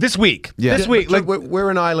this week. Yeah. This week. Like, we're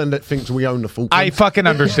an island that thinks we own the Falklands. I fucking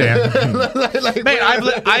understand. Man,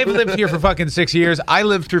 I've lived here for fucking 6 years. I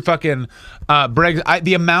lived through fucking Brexit.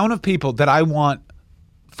 The amount of people that I want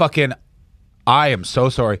fucking... I am so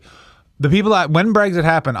sorry. The people that, when Brexit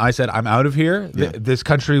happened, I said, I'm out of here. This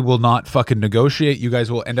country will not fucking negotiate. You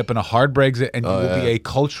guys will end up in a hard Brexit and you will be a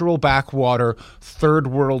cultural backwater, third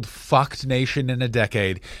world fucked nation in a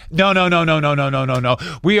decade. No.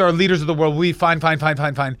 We are leaders of the world. We fine.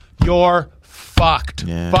 You're fucked.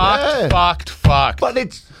 Yeah. Fucked. But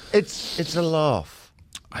it's a laugh.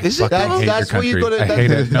 I fucking hate your country. I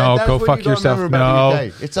hate it. No, that's go what fuck you gotta yourself. remember about the No.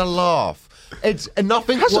 UK. It's a laugh. It's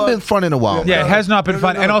nothing. Hasn't been fun in a while. Yeah, it has not been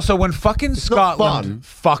fun. no. And also, when fucking Scotland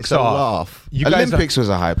fucks It's a off, laugh. you guys Olympics was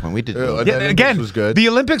a high point. We did. Yeah, know. the Yeah, Olympics again, was good. the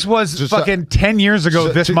Olympics was Just, fucking 10 years ago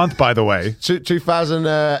so- this month, by the way.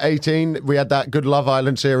 2018, we had that good Love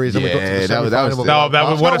Island series, and we got to the Yeah, that was- semi-final. No, that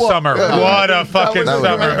was what a summer. What a fucking That was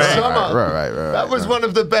summer, a man. summer. Right. That was one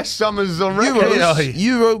of the best summers on record.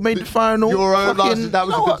 Euro made the final. Euro Fucking- that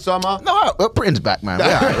was a good summer. No, Britain's back, man.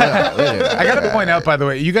 Yeah. I got to point out, by the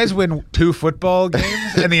way, you guys win 2 football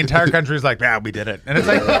games, and the entire country's like, "Yeah, we did it." And it's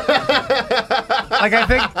like,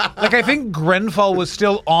 I think Grenfell was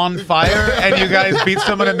still on fire, and you guys beat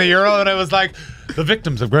someone in the Euro, and I was like, the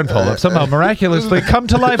victims of Grenfell have somehow miraculously come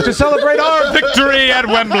to life to celebrate our victory at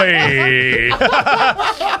Wembley.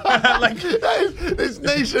 This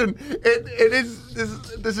nation, it is.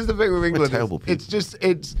 This is the thing with England. terrible people. It's just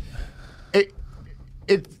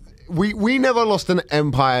We never lost an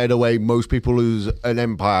empire the way most people lose an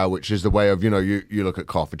empire, which is the way of, you look at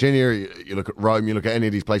Carthagena, you look at Rome, you look at any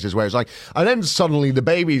of these places where it's like, and then suddenly the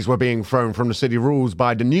babies were being thrown from the city rules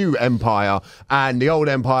by the new empire, and the old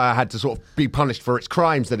empire had to sort of be punished for its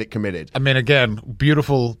crimes that it committed. I mean, again,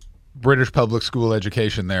 beautiful British public school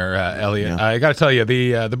education there, Elliot. I got to tell you,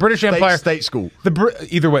 the British Empire... State school.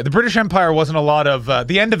 Either way, the British Empire wasn't a lot of...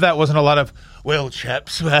 the end of that wasn't a lot of, well,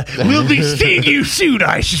 chaps, we'll be seeing you soon,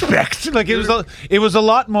 I suspect. Like, it was a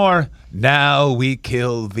lot more, now we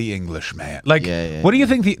kill the Englishman. Like, what do you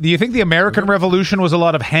think? Do you think the American Revolution was a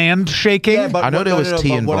lot of handshaking? Yeah, but I know there was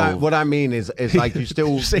tea involved. What I mean is like you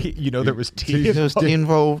still... there was tea. There was tea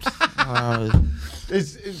involved.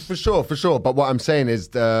 It's for sure. But what I'm saying is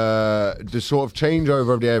the sort of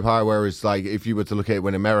changeover of the empire, whereas like if you were to look at it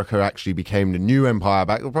when America actually became the new empire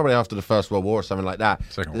back, probably after the First World War or something like that.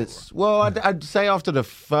 Second World War. Well, I'd say after the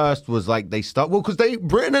first was like they start because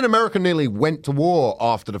Britain and America nearly went to war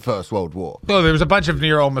after the First World War. Oh, there was a bunch of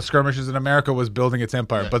near almost skirmishes, and America was building its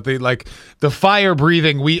empire. But the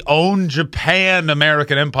fire-breathing, we own Japan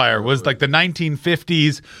American empire was like the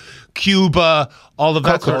 1950s. Cuba, all of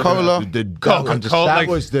that. Coca-Cola. Coca-Cola.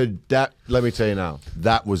 Let me tell you now,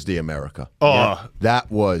 that was the America. Oh. Yeah, that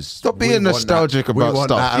was. Stop being nostalgic about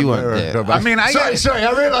stuff. You weren't there. I mean, sorry,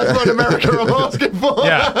 I realized what America I'm asking for.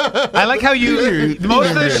 Yeah. I like how you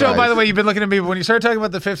most of the show, by the way, you've been looking at me, but when you start talking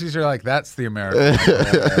about the 50s, you're like, that's the America.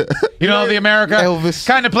 The America Elvis.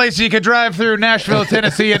 kind of place you could drive through Nashville,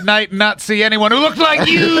 Tennessee at night and not see anyone who looked like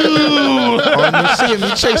you. And you see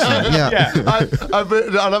him chasing. Yeah.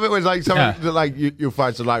 I love it when it's like something that like you'll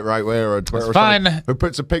find some like right where or Twitter or something who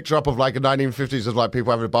puts a picture up of like a 1950s of like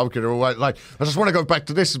people having a barbecue. Or like I just want to go back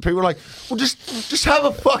to this, and people are like, well, just have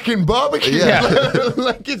a fucking barbecue. Yeah.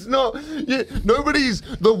 Like it's not.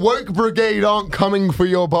 The woke brigade aren't coming for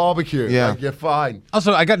your barbecue. Yeah. Like, you're fine.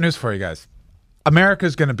 Also, I got news for you guys.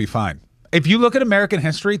 America's going to be fine. If you look at American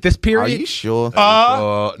history, this Are period, you sure?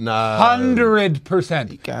 No.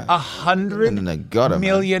 100%, got- 100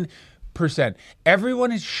 million %.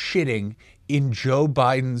 Everyone is shitting in Joe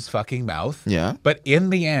Biden's fucking mouth. Yeah. But in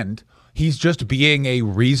the end, he's just being a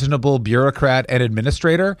reasonable bureaucrat and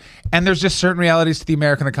administrator. And there's just certain realities to the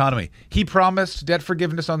American economy. He promised debt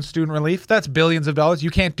forgiveness on student relief. That's billions of dollars.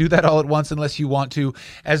 You can't do that all at once unless you want to,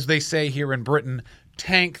 as they say here in Britain,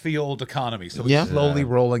 tank the old economy. So he's slowly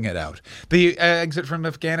rolling it out. The exit from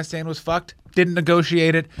Afghanistan was fucked. Didn't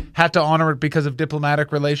negotiate it. Had to honor it because of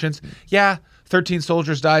diplomatic relations. Yeah. 13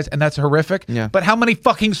 soldiers died, and that's horrific. Yeah. But how many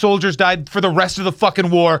fucking soldiers died for the rest of the fucking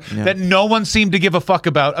war that no one seemed to give a fuck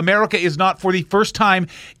about? America is not, for the first time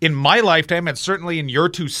in my lifetime, and certainly in your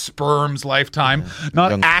two sperms' lifetime,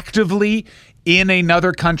 not actively in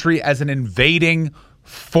another country as an invading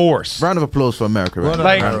force. Round of applause for America.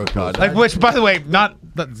 Right? Like, which, by the way,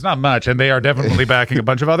 it's not much, and they are definitely backing a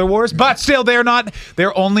bunch of other wars, but still, they're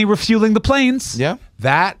only refueling the planes. Yeah.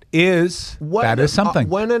 That is something.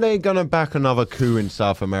 When are they going to back another coup in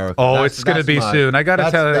South America? Oh, it's going to be soon. I got to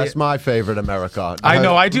tell you. That's my favorite America. I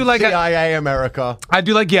know. I do like CIA America. I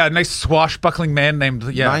do like, a nice swashbuckling man named,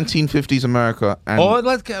 1950s America and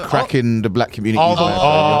cracking the black community. All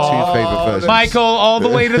your two favorite versions. Michael, all the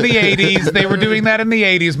way to the 80s. They were doing that in the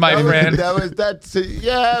 80s, my friend. But that's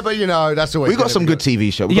the way. We got some good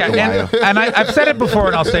TV show. And I've said it before,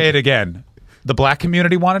 and I'll say it again. The black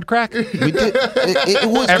community wanted crack. We did. It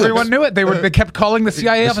was Everyone good. knew it. They kept calling the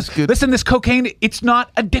CIA office. Listen, this cocaine, it's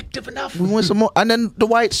not addictive enough. We want some more. And then the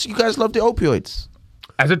whites, you guys love the opioids.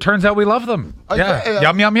 As it turns out, we love them.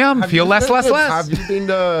 Yum, yum, yum. Feel less. Have you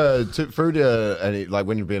been through any, like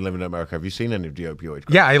when you've been living in America, have you seen any of the opioid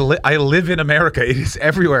crack? Yeah, I live in America. It is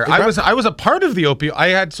everywhere. I was a part of the opioid.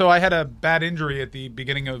 I had a bad injury at the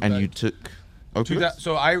beginning of. And you took. Okay.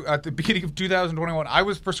 At the beginning of 2021, I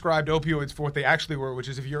was prescribed opioids for what they actually were, which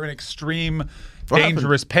is if you're in extreme,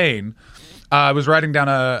 dangerous pain. I was riding down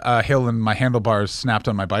a hill and my handlebars snapped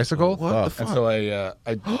on my bicycle. What the fuck? And so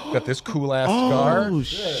I got this cool ass scar. Oh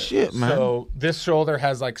shit, man! So this shoulder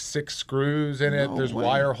has like 6 screws in it. There's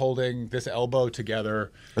wire holding this elbow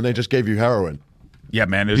together. And they just gave you heroin. Yeah,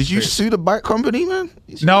 man. Did you sue the bike company, man?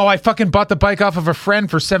 No, I fucking bought the bike off of a friend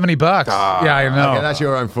for $70. Yeah, I know. Okay, that's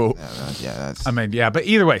your own fault. But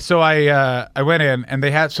either way, so I went in and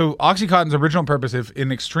they had, so Oxycontin's original purpose, if in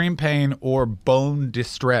extreme pain or bone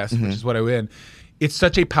distress, which is what I win, it's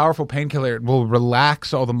such a powerful painkiller. It will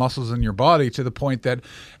relax all the muscles in your body to the point that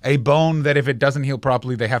a bone that if it doesn't heal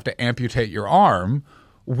properly, they have to amputate your arm,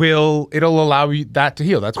 it'll allow you that to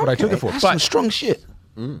heal. That's what I took it for. That's some strong shit.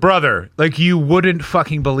 Brother, like you wouldn't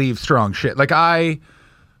fucking believe strong shit. Like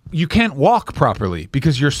you can't walk properly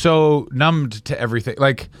because you're so numbed to everything.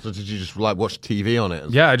 Like, so did you just like watch TV on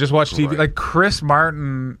it? Yeah, I just watched TV. Right. Like Chris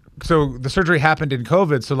Martin. So the surgery happened in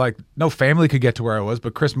COVID, so like no family could get to where I was.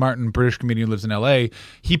 But Chris Martin, British comedian, lives in LA.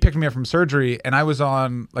 He picked me up from surgery, and I was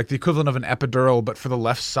on like the equivalent of an epidural, but for the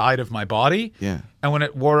left side of my body. Yeah. And when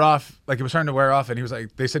it wore off, like it was starting to wear off, and he was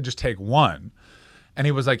like, they said just take one. And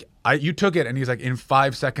he was like, you took it, and he's like, in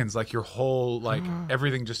 5 seconds, like your whole, like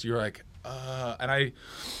everything just, you're like,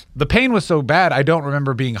 the pain was so bad, I don't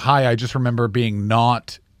remember being high, I just remember being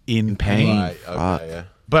not in pain. Right, okay, yeah.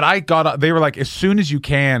 But they were like, as soon as you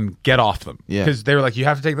can, get off them. Yeah. Because they were like, you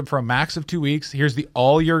have to take them for a max of 2 weeks. Here's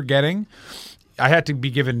all you're getting. I had to be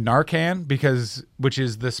given Narcan which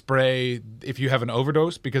is the spray if you have an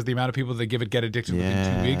overdose, because the amount of people that give it get addicted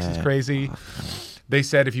within 2 weeks is crazy. They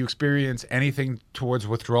said if you experience anything towards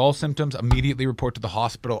withdrawal symptoms, immediately report to the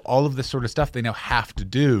hospital. All of this sort of stuff they now have to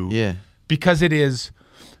do. Yeah. Because it is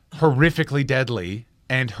horrifically deadly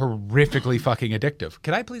and horrifically fucking addictive.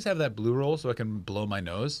 Can I please have that blue roll so I can blow my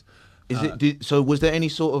nose? So was there any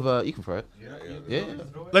sort of you can throw it? Yeah.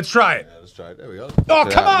 Let's try it. Yeah, let's try it. There we go. Oh,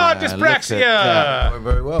 come on, dyspraxia.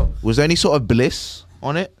 Very well. Was there any sort of bliss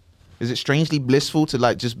on it? Is it strangely blissful to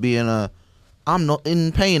like just be in I'm not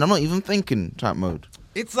in pain, I'm not even thinking type mode?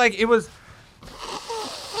 It's like it was.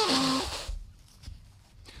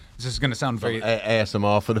 This is going to sound very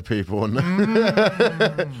ASMR for the people.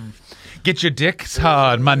 Get your dicks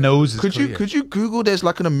hard. My nose is clear. Could you Google? There's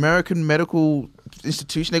like an American medical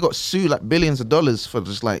institution. They got sued like billions of dollars for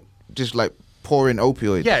just like pouring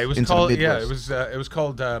opioids. Yeah, it was into called. the Yeah, it was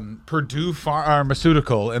called Purdue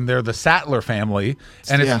Pharmaceutical, and they're the Sattler family,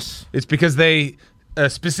 and it's because they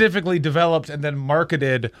specifically developed and then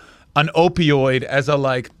marketed an opioid as a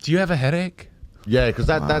like. Do you have a headache? Yeah, because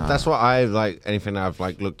that's what I like. Anything I've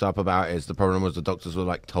like looked up about is the problem was the doctors were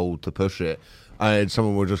like told to push it, and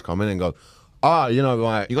someone would just come in and go, like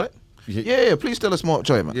you got it. Yeah, please tell us more.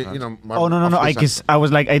 Sorry, man. You know, Oh no! I guess I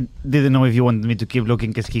was like, I didn't know if you wanted me to keep looking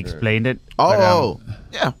because he explained it. Oh,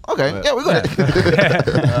 yeah. Okay. Yeah, we got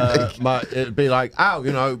it. It'd be like, ow,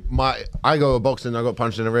 you know, I go to boxing, I got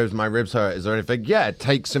punched in the ribs, my ribs hurt. Is there anything? Yeah,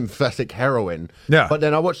 take synthetic heroin. Yeah. But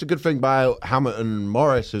then I watched a good thing by Hamilton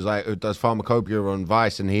Morris, who does pharmacopoeia on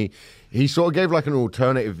Vice, and he sort of gave like an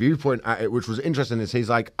alternative viewpoint at it, which was interesting. Is he's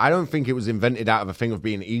like, I don't think it was invented out of a thing of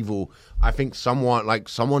being evil. I think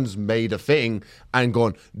someone's made a thing and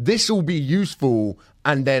gone, this will be useful,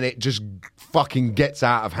 and then it just fucking gets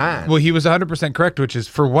out of hand. Well, he was 100% correct, which is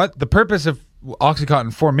for what the purpose of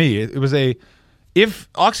OxyContin for me. It was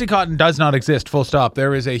if OxyContin does not exist, full stop,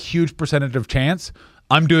 there is a huge percentage of chance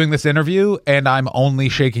I'm doing this interview and I'm only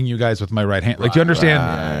shaking you guys with my right hand. Like, do you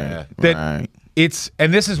understand that? It's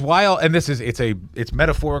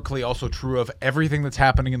metaphorically also true of everything that's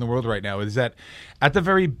happening in the world right now, is that at the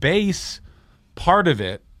very base part of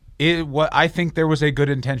it, what I think there was a good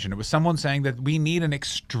intention. It was someone saying that we need an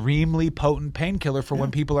extremely potent painkiller for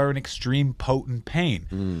when people are in extreme potent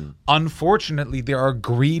pain. Unfortunately, there are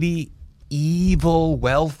greedy, evil,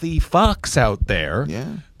 wealthy fucks out there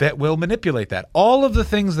that will manipulate that. All of the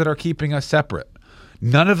things that are keeping us separate,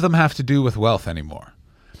 none of them have to do with wealth anymore.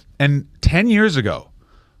 And 10 years ago,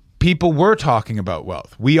 people were talking about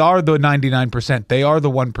wealth. We are the 99%. They are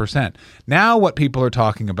the 1%. Now what people are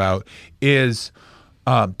talking about is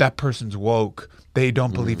that person's woke. They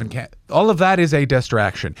don't believe in all of that is a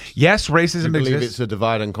distraction. Yes, racism believe exists. It's a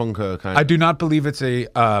divide and conquer kind I do not believe it's a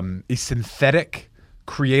synthetic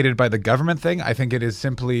created by the government thing. I think it is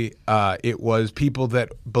simply it was people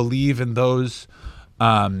that believe in those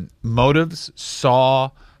motives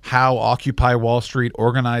saw how Occupy Wall Street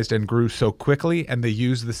organized and grew so quickly, and they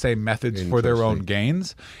use the same methods for their own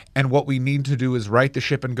gains. And what we need to do is right the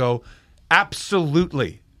ship and go,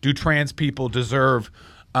 absolutely, do trans people deserve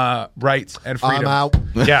rights and freedom? I'm out.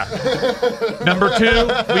 Yeah. Number 2,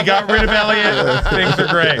 we got rid of Elliot. Things are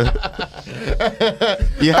great.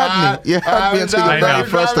 You had me until I you know. very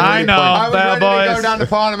first. I know. I was ready to boys. go down to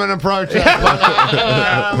Parliament and protest.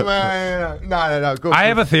 No. Go. I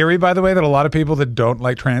have a theory, by the way, that a lot of people that don't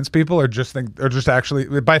like trans people are just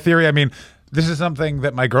actually, by theory, I mean, this is something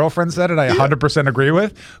that my girlfriend said, and I 100% agree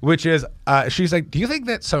with, which is, she's like, do you think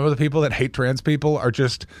that some of the people that hate trans people are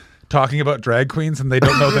just talking about drag queens and they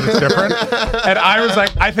don't know that it's different? And I was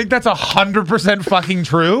like, I think that's 100% fucking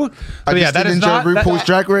true. But I just did enjoy RuPaul's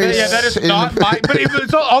Drag Race. Yeah, that is not my. But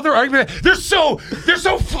it's all their argument. They're so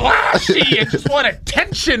flashy and just want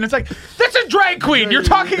attention. It's like, that's a drag queen. You're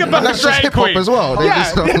talking about That's a drag just hip-hop queen as well. They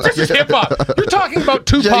Yeah, just- this is hip hop. You're talking about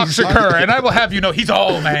Tupac Shakur, and I will have you know he's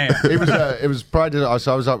all man. It was Pride.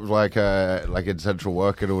 So I was up like in Central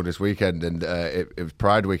working all this weekend, and it was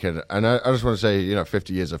Pride weekend. And I just want to say,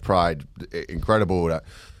 50 years of Pride, incredible that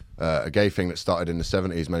a gay thing that started in the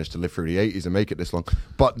 70s managed to live through the 80s and make it this long.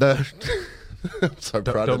 But I'm so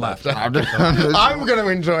proud Don't of laugh. that. I'm going to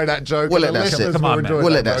enjoy that joke. We'll let that sit. Come on, man.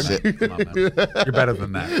 We'll let that sit. Come on, man. You're better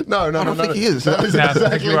than that. No. I don't think he is. No, I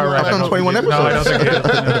think you are right. I've done 21 No, I don't think he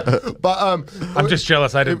is. But I'm just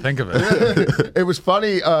jealous. I didn't think of it. it was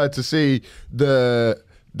funny to see the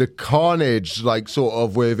carnage, like, sort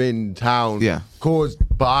of within town, caused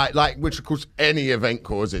by, like, which of course any event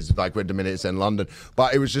causes, like with the minute it's in London.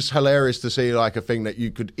 But it was just hilarious to see, like, a thing that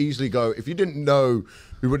you could easily go, if you didn't know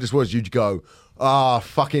who this was, you'd go,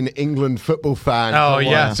 fucking England football fan. Oh,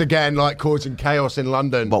 yeah. Once again, like, causing chaos in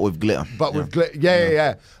London. But with glitter. With glitter.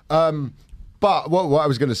 Yeah. But what I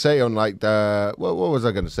was going to say on, like, what was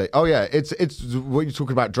I going to say? Oh yeah, it's what you're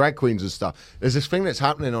talking about, drag queens and stuff. There's this thing that's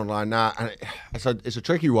happening online now, and it's a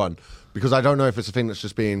tricky one, because I don't know if it's a thing that's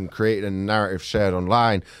just being created and narrative shared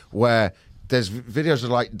online, where there's videos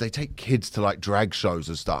of, like, they take kids to, like, drag shows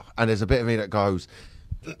and stuff, and there's a bit of me that goes,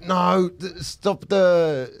 no, stop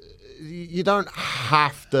you don't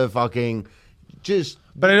have to fucking just.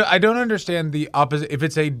 But I don't understand the opposite. If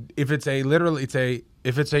it's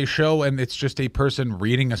a show and it's just a person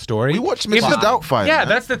reading a story. We watched Mrs. Doubtfire. Yeah,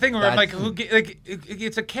 that's the thing where I'm like,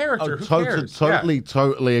 it's a character. Who cares?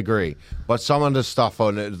 Totally agree. But some of the stuff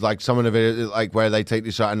on it, like some of the videos, like where they take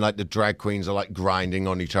this out and, like, the drag queens are, like, grinding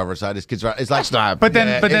on each other. So this kid's right. It's like, But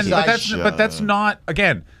that's not,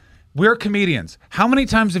 again, we're comedians. How many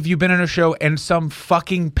times have you been in a show and some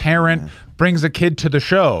fucking parent brings a kid to the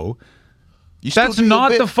show? That's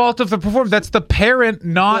not the fault of the performer. That's the parent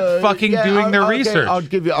not fucking doing their research. I'll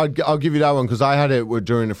give you that one, because I had it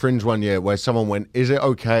during the Fringe one year where someone went, "Is it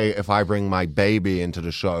okay if I bring my baby into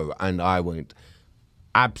the show?" And I went,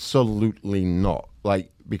 "Absolutely not."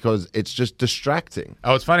 Like, because it's just distracting.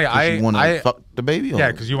 Oh, it's funny. You want to fuck the baby? Or?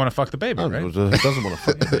 Yeah, because you want to fuck the baby, right? It doesn't want to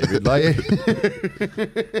fuck the baby.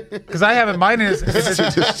 Because I have in mind is,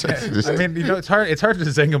 I mean, it's hard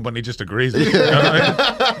to zing him when he just agrees. You know what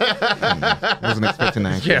I mean? Wasn't expecting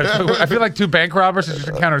that. Yeah, I feel like two bank robbers who just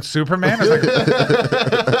encountered Superman.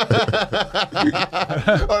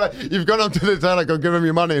 You've gone up to the teller, go give them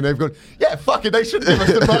your money, and they've gone, yeah, fuck it, they should give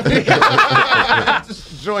us the money.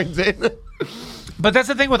 Just joins in. But that's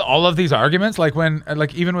the thing with all of these arguments. Like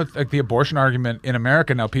even with the abortion argument in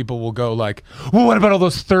America now, people will go like, well, what about all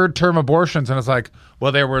those third-term abortions? And it's like,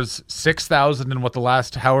 well, there was 6,000 in the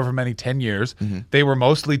last however many 10 years. Mm-hmm. They were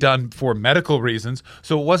mostly done for medical reasons.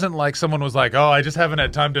 So it wasn't like someone was like, oh, I just haven't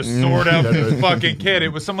had time to sort out this fucking kid. It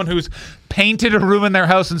was someone who's painted a room in their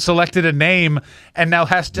house and selected a name and now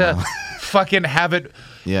has to fucking have it.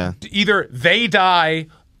 Yeah. Either they die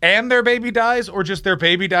and their baby dies, or just their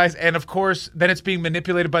baby dies, and of course, then it's being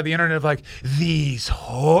manipulated by the internet of like, these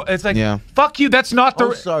it's like, fuck you, that's not the...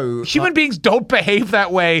 Also, human beings don't behave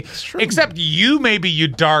that way, except you, maybe, you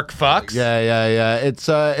dark fucks. Yeah. It's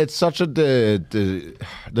such a...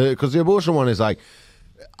 Because the abortion one is like,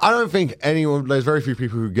 I don't think there's very few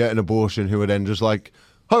people who get an abortion who are then just like,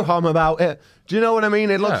 ho-hum about it. Do you know what I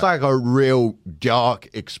mean? It looks like a real dark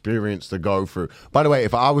experience to go through. By the way,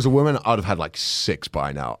 if I was a woman, I'd have had like 6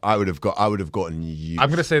 by now. I would have gotten used. I'm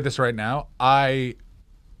going to say this right now. I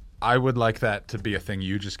would like that to be a thing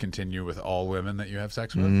you just continue with all women that you have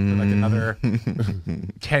sex with for like another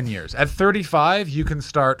 10 years. At 35, you can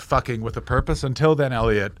start fucking with a purpose. Until then,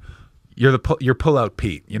 Elliot, you're pull-out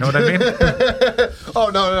Pete. You know what I mean? Oh,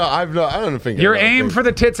 no. I don't think... You're aim for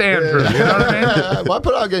the tits, Andrew. You know what I mean? My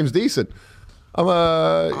pull-out game's decent. I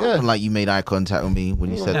don't like you made eye contact with me when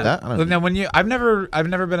you said that. Now, I've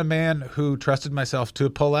never been a man who trusted myself to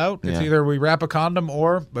pull out. It's either we wrap a condom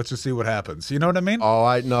or let's just see what happens. You know what I mean? Oh,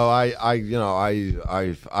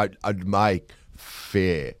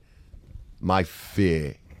 my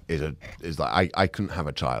fear is like I couldn't have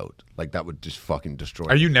a child. Like that would just fucking destroy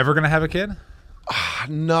me. Are you never gonna have a kid?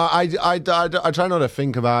 No, I try not to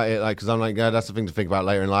think about it, like, because I'm like, that's the thing to think about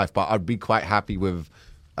later in life. But I'd be quite happy with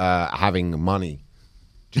having money.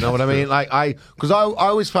 Do you know what I mean? Like because I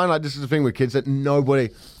always find like this is the thing with kids that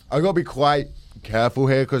I gotta be quite careful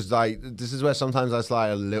here, because like this is where sometimes that's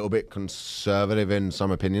like a little bit conservative in some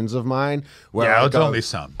opinions of mine. Where it's only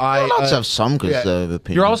some. I like to have some conservative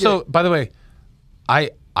opinions. You're also, by the way, I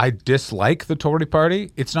dislike the Tory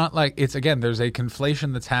party. It's not like there's a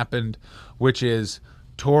conflation that's happened, which is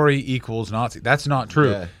Tory equals Nazi. That's not true.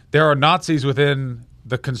 Yeah. There are Nazis within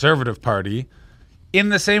the Conservative Party, in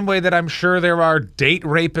the same way that I'm sure there are date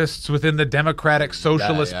rapists within the Democratic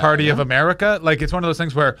Socialist Party of America. Like, it's one of those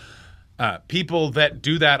things where people that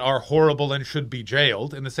do that are horrible and should be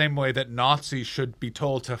jailed, in the same way that Nazis should be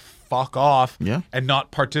told to fuck off and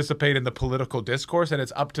not participate in the political discourse. And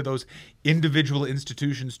it's up to those individual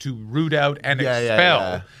institutions to root out and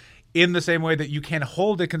expel. In the same way that you can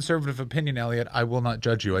hold a conservative opinion, Elliot, I will not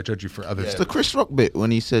judge you. I judge you for others. It's the Chris Rock bit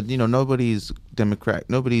when he said, nobody's Democrat,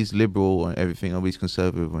 nobody's liberal and everything, nobody's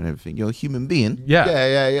conservative and everything. You're a human being.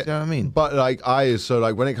 Yeah. You know what I mean? But like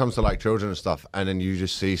when it comes to like children and stuff, and then you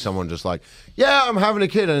just see someone just like, I'm having a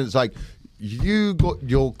kid, and it's like, you got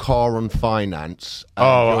your car on finance.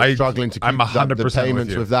 And you're struggling to keep the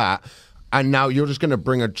payments with that. And now you're just going to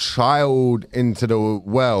bring a child into the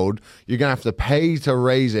world. You're going to have to pay to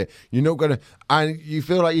raise it. You're not going to... And you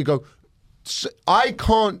feel like you go, I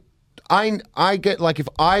can't... I get, like, if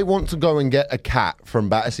I want to go and get a cat from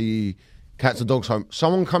Battersea Cats and Dogs Home,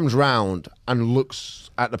 someone comes round and looks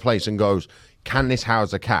at the place and goes, can this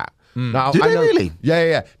house a cat? Now, do they really?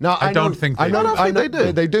 Yeah. No, I don't think they do. I know they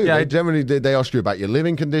do. They do. Yeah, they generally do. They ask you about your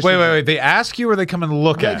living conditions. Wait. They ask you, or they come and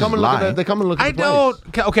look at you? They come and look at the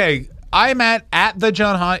place. Okay. I'm at the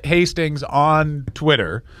John Hastings on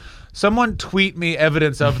Twitter. Someone tweet me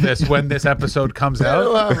evidence of this when this episode comes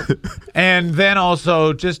out. And then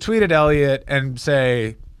also just tweet at Elliot and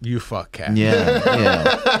say, you fuck cat.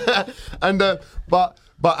 Yeah. And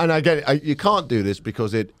and again, you can't do this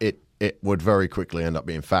because it would very quickly end up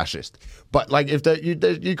being fascist. But like, if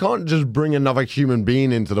you can't just bring another human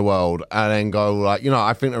being into the world and then go like,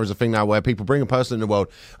 I think there is a thing now where people bring a person in the world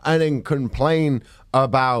and then complain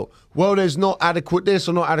about, well, there's not adequate this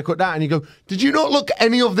or not adequate that, and you go, did you not look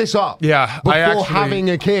any of this up? Yeah, before having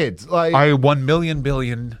a kid? Like, I 1 million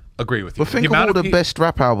billion agree with you. But think of all the best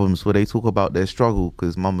rap albums where they talk about their struggle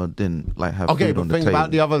because mama didn't like have Okay, food but on the think table.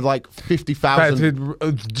 about the other like 50,000.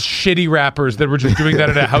 shitty rappers that were just doing that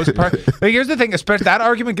at a house party. Like, here's the thing, especially that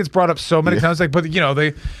argument gets brought up so many times. Like, but you know,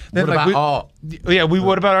 they then What like about art? Yeah,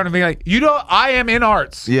 what about art? And being like, you know, I am in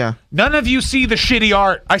arts. Yeah. None of you see the shitty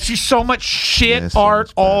art. I see so much shit Yeah, so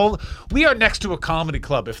art. much bad. We are next to a comedy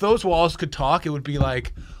club. If those walls could talk, it would be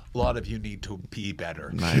like, a lot of you need to be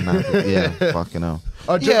better. Yeah, fucking hell.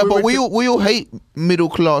 Jay, Yeah, but we we all hate middle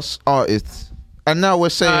class artists, and now we're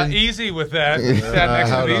saying. Easy with that. Stand next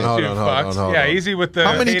to hold these on, two hold on, fucks. hold Yeah, on. easy with the.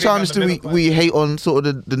 How many hating on times the do middle class. we hate on sort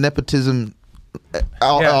of the nepotism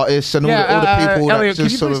artists and all the people Elliot, that can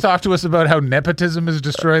just you sort please of. talk to us about how nepotism is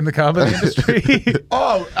destroying the comedy industry?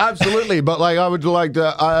 Oh, absolutely. But like, I would like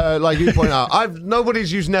to, like you point out,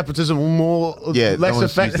 nobody's used nepotism more, Yeah, less no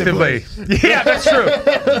one's used effectively. Yeah, that's true.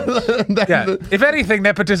 Yeah. If anything,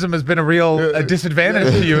 nepotism has been a real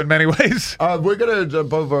disadvantage to you in many ways. We're gonna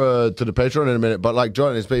jump over to the Patreon in a minute, but like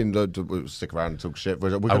John, it's been we'll stick around and talk shit.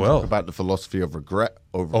 We're gonna talk about the philosophy of regret.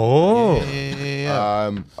 Oh, We're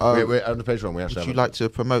on the Patreon. We actually Would have you like to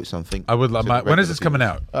promote something? I would love to the when is this regular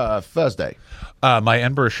coming people? out? Thursday. My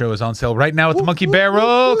Ember show is on sale right now at the Monkey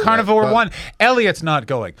Barrel Carnivore 1. Elliot's not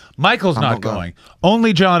going. Michael's I'm not not going. going.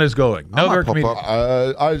 Only John is going. No, might they're pop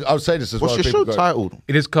comedians. up. I'll say this as What's well. your show people go- titled?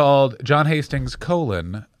 It is called John Hastings: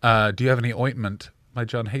 Do you have any ointment? By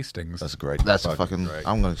John Hastings. That's great. That's fucking. great.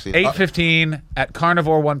 I'm going to see it. 8:15 at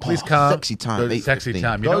Carnivore 1. Please come. Sexy time. Sexy 8:15.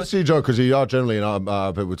 time. You Go know? see Joe because you are generally,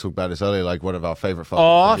 people talked about this earlier, like one of our favorite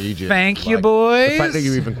Oh, comedians. thank you, Like, boys. The fact that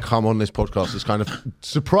you even come on this podcast has kind of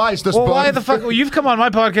surprised us Well, both. why the fuck? Well, you've come on my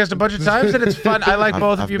podcast a bunch of times and it's fun. I like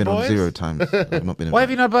both I've of you been boys. on 0 times. I've not been. Why have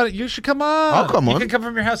you not bought it? You should come on. I'll come You on. can come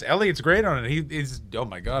from your house. Elliot's great on it. He's oh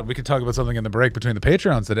my god. We could talk about something in the break between the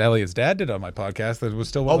Patreons that Elliot's dad did on my podcast. That was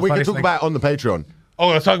still one Oh, of the we can funniest talk things. about it on the Patreon. Oh,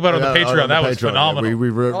 let's talk about it on the Patreon. That was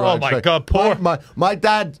phenomenal. Oh my god, poor. My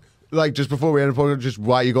dad, like just before we end the podcast, just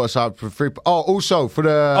why you got to sign up for free. Oh, also for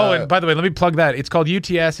the. Oh, and by the way, let me plug that. It's called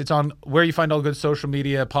UTS. It's on where you find all good social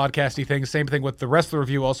media, podcasty things. Same thing with the rest of the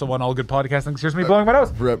review, also on all good podcast things. Here's me blowing my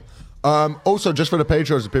nose. Rip. Also, just for the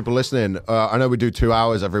Patreons and people listening, I know we do 2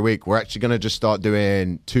 hours every week. We're actually going to just start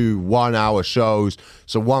doing 2 1-hour shows.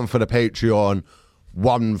 So one for the Patreon,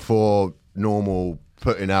 one for normal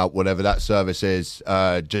putting out whatever that service is,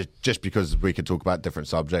 just because we can talk about different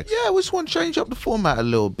subjects. Yeah, we just want to change up the format a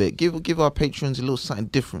little bit. Give our patrons a little something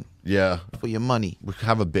different Yeah. for your money. We could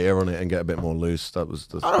have a beer on it and get a bit more loose. That was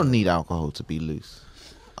the. I don't need alcohol to be loose.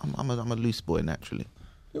 I'm a loose boy naturally.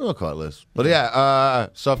 You are quite loose. But yeah,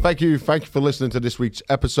 so thank you for listening to this week's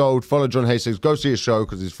episode. Follow John Hastings. Go see his show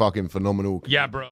because he's fucking phenomenal. Yeah, bro.